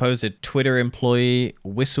supposed Twitter employee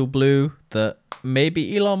whistle blew that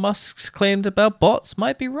maybe Elon Musk's claimed about bots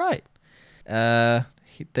might be right.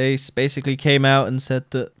 They basically came out and said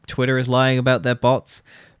that Twitter is lying about their bots,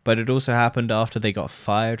 but it also happened after they got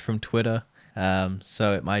fired from Twitter.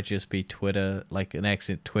 So it might just be Twitter, like an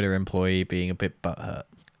ex-Twitter employee being a bit butthurt.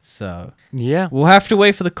 So yeah, we'll have to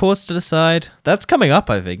wait for the courts to decide. That's coming up,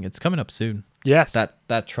 I think. It's coming up soon. Yes.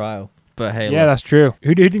 That trial. But hey, yeah, that's true.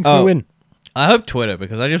 Who do you think will win? I hope Twitter,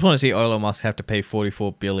 because I just want to see Elon Musk have to pay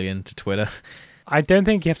 $44 billion to Twitter. I don't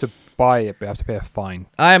think you have to buy it, but you have to pay a fine.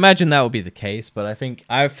 I imagine that will be the case, but I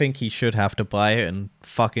think he should have to buy it and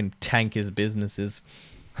fucking tank his businesses.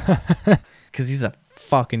 Because he's a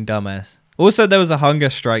fucking dumbass. Also, there was a hunger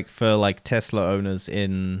strike for like Tesla owners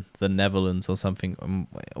in the Netherlands or something,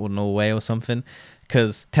 or Norway or something,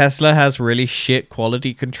 because Tesla has really shit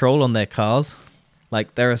quality control on their cars.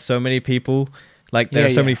 Like, there are so many people, like there are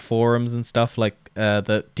so many forums and stuff like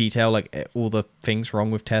that detail like all the things wrong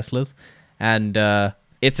with Teslas, and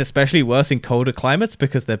it's especially worse in colder climates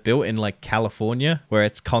because they're built in like California where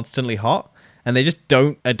it's constantly hot, and they just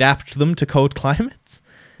don't adapt them to cold climates.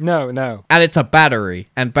 No. And it's a battery,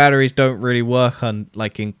 and batteries don't really work on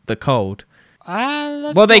like in the cold.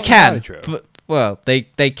 Well, they can, but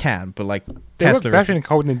they can, but like they Tesla work better in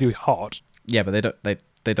cold than they do hot. Yeah, but they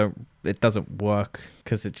don't. It doesn't work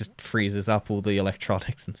because it just freezes up all the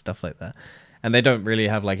electronics and stuff like that, and they don't really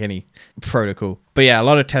have like any protocol. But yeah, a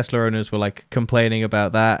lot of Tesla owners were like complaining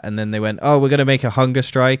about that, and then they went, "Oh, we're gonna make a hunger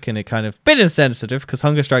strike," and it kind of bit insensitive because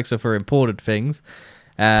hunger strikes are for imported things.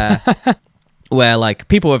 Where like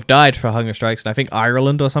people have died for hunger strikes, and I think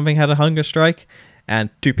Ireland or something had a hunger strike, and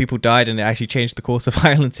 2 people died, and it actually changed the course of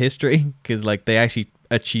Ireland's history because like they actually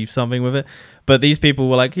achieved something with it. But these people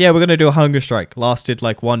were like, yeah, we're gonna do a hunger strike. Lasted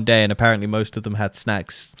like 1 day, and apparently most of them had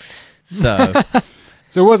snacks. So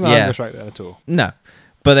so it wasn't a hunger strike there at all. No,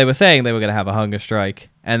 but they were saying they were gonna have a hunger strike,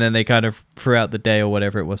 and then they kind of throughout the day or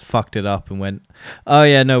whatever it was fucked it up and went, oh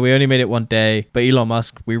yeah, no, we only made it 1 day, but Elon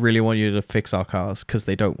Musk, we really want you to fix our cars because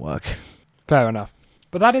they don't work. Fair enough.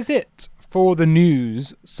 But that is it for the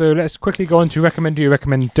news. So let's quickly go on to recommend, do you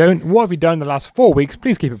recommend, don't. What have you done in the last 4 weeks?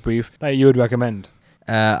 Please keep it brief that you would recommend.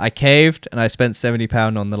 I caved and I spent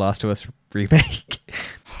 £70 on The Last of Us remake.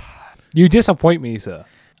 You disappoint me, sir.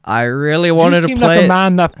 I really wanted to play You seem like a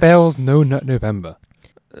man that fails No Nut November.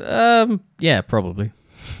 Yeah, probably.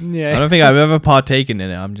 Yeah. I don't think I've ever partaken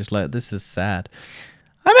in it. I'm just like, this is sad.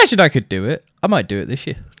 I imagined I could do it. I might do it this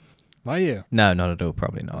year. Might you? No, not at all.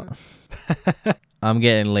 Probably not. I'm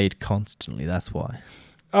getting laid constantly. That's why.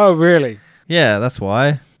 Oh, really? Yeah, that's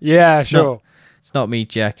why. Yeah, sure. It's not me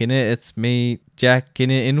jacking it. It's me jacking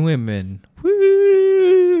it in women.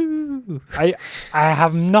 Woo! I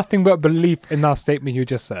have nothing but belief in that statement you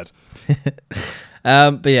just said.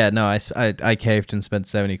 But yeah, no, I caved and spent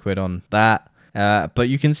 70 quid on that. But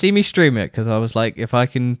you can see me stream it because I was like, if I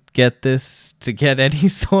can get this to get any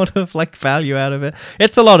sort of like value out of it,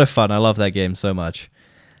 it's a lot of fun. I love that game so much.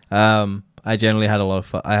 I generally had a lot of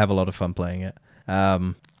fun. I have a lot of fun playing it.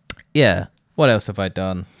 Yeah. What else have I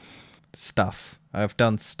done? Stuff. I've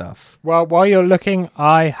done stuff. Well, while you're looking,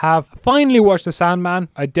 I have finally watched The Sandman.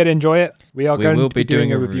 I did enjoy it. We will be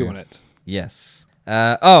doing a review on it. Yes.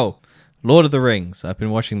 Lord of the Rings. I've been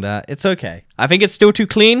watching that. It's okay. I think it's still too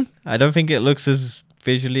clean. I don't think it looks as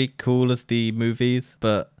visually cool as the movies,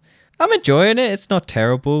 but I'm enjoying it. It's not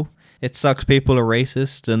terrible. It sucks people are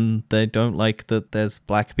racist and they don't like that there's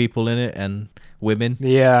black people in it and women.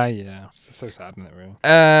 Yeah. It's so sad, isn't it, really?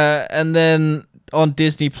 And then on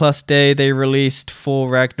Disney Plus Day, they released Thor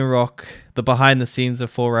Ragnarok, the behind the scenes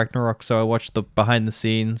of Thor Ragnarok. So I watched the behind the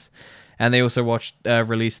scenes. And they also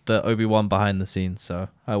released the Obi-Wan behind the scenes, so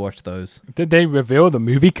I watched those. Did they reveal the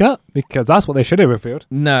movie cut? Because that's what they should have revealed.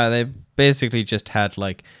 No, they basically just had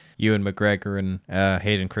like Ewan McGregor and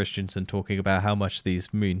Hayden Christensen talking about how much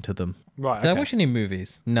these mean to them. Right. Did I watch any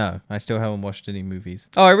movies? No, I still haven't watched any movies.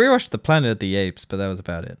 Oh, I rewatched The Planet of the Apes, but that was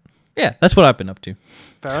about it. Yeah, that's what I've been up to.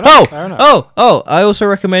 Fair enough. Oh! I also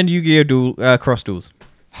recommend Yu-Gi-Oh! Cross Duels.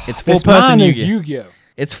 It's 4-person Yu-Gi-Oh!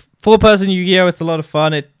 It's 4-person Yu-Gi-Oh! It's a lot of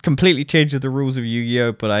fun. It completely changes the rules of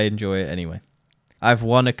Yu-Gi-Oh! But I enjoy it anyway. I've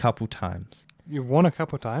won a couple times. You've won a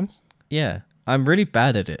couple times? Yeah. I'm really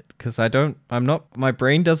bad at it because my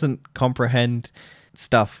brain doesn't comprehend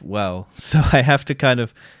stuff well, so I have to kind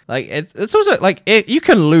of like it's also like you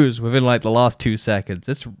can lose within like the last 2 seconds.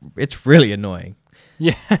 It's really annoying.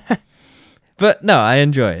 Yeah. But no, I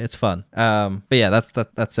enjoy it. It's fun. But yeah,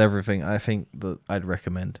 that's everything I think that I'd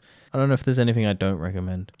recommend. I don't know if there's anything I don't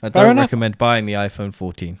recommend. I don't recommend buying the iPhone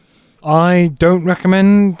 14. I don't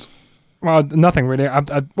recommend. Well, nothing really.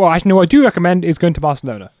 Well, actually, no, what I do recommend is going to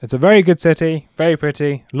Barcelona. It's a very good city, very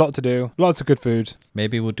pretty, a lot to do, lots of good food.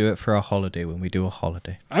 Maybe we'll do it for a holiday when we do a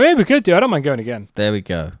holiday. I mean, we could do. I don't mind going again. There we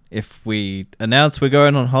go. If we announce we're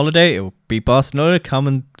going on holiday, it will be Barcelona. Come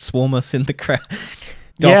and swarm us in the crowd.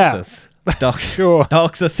 Dox us. Sure.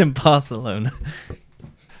 Dox us in Barcelona.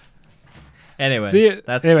 Anyway,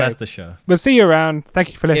 that's the show. We'll see you around.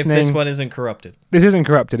 Thank you for listening. If this one isn't corrupted. This isn't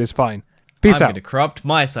corrupted. It's fine. Peace out. I'm going to corrupt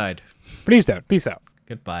my side. Please don't. Peace out.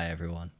 Goodbye, everyone.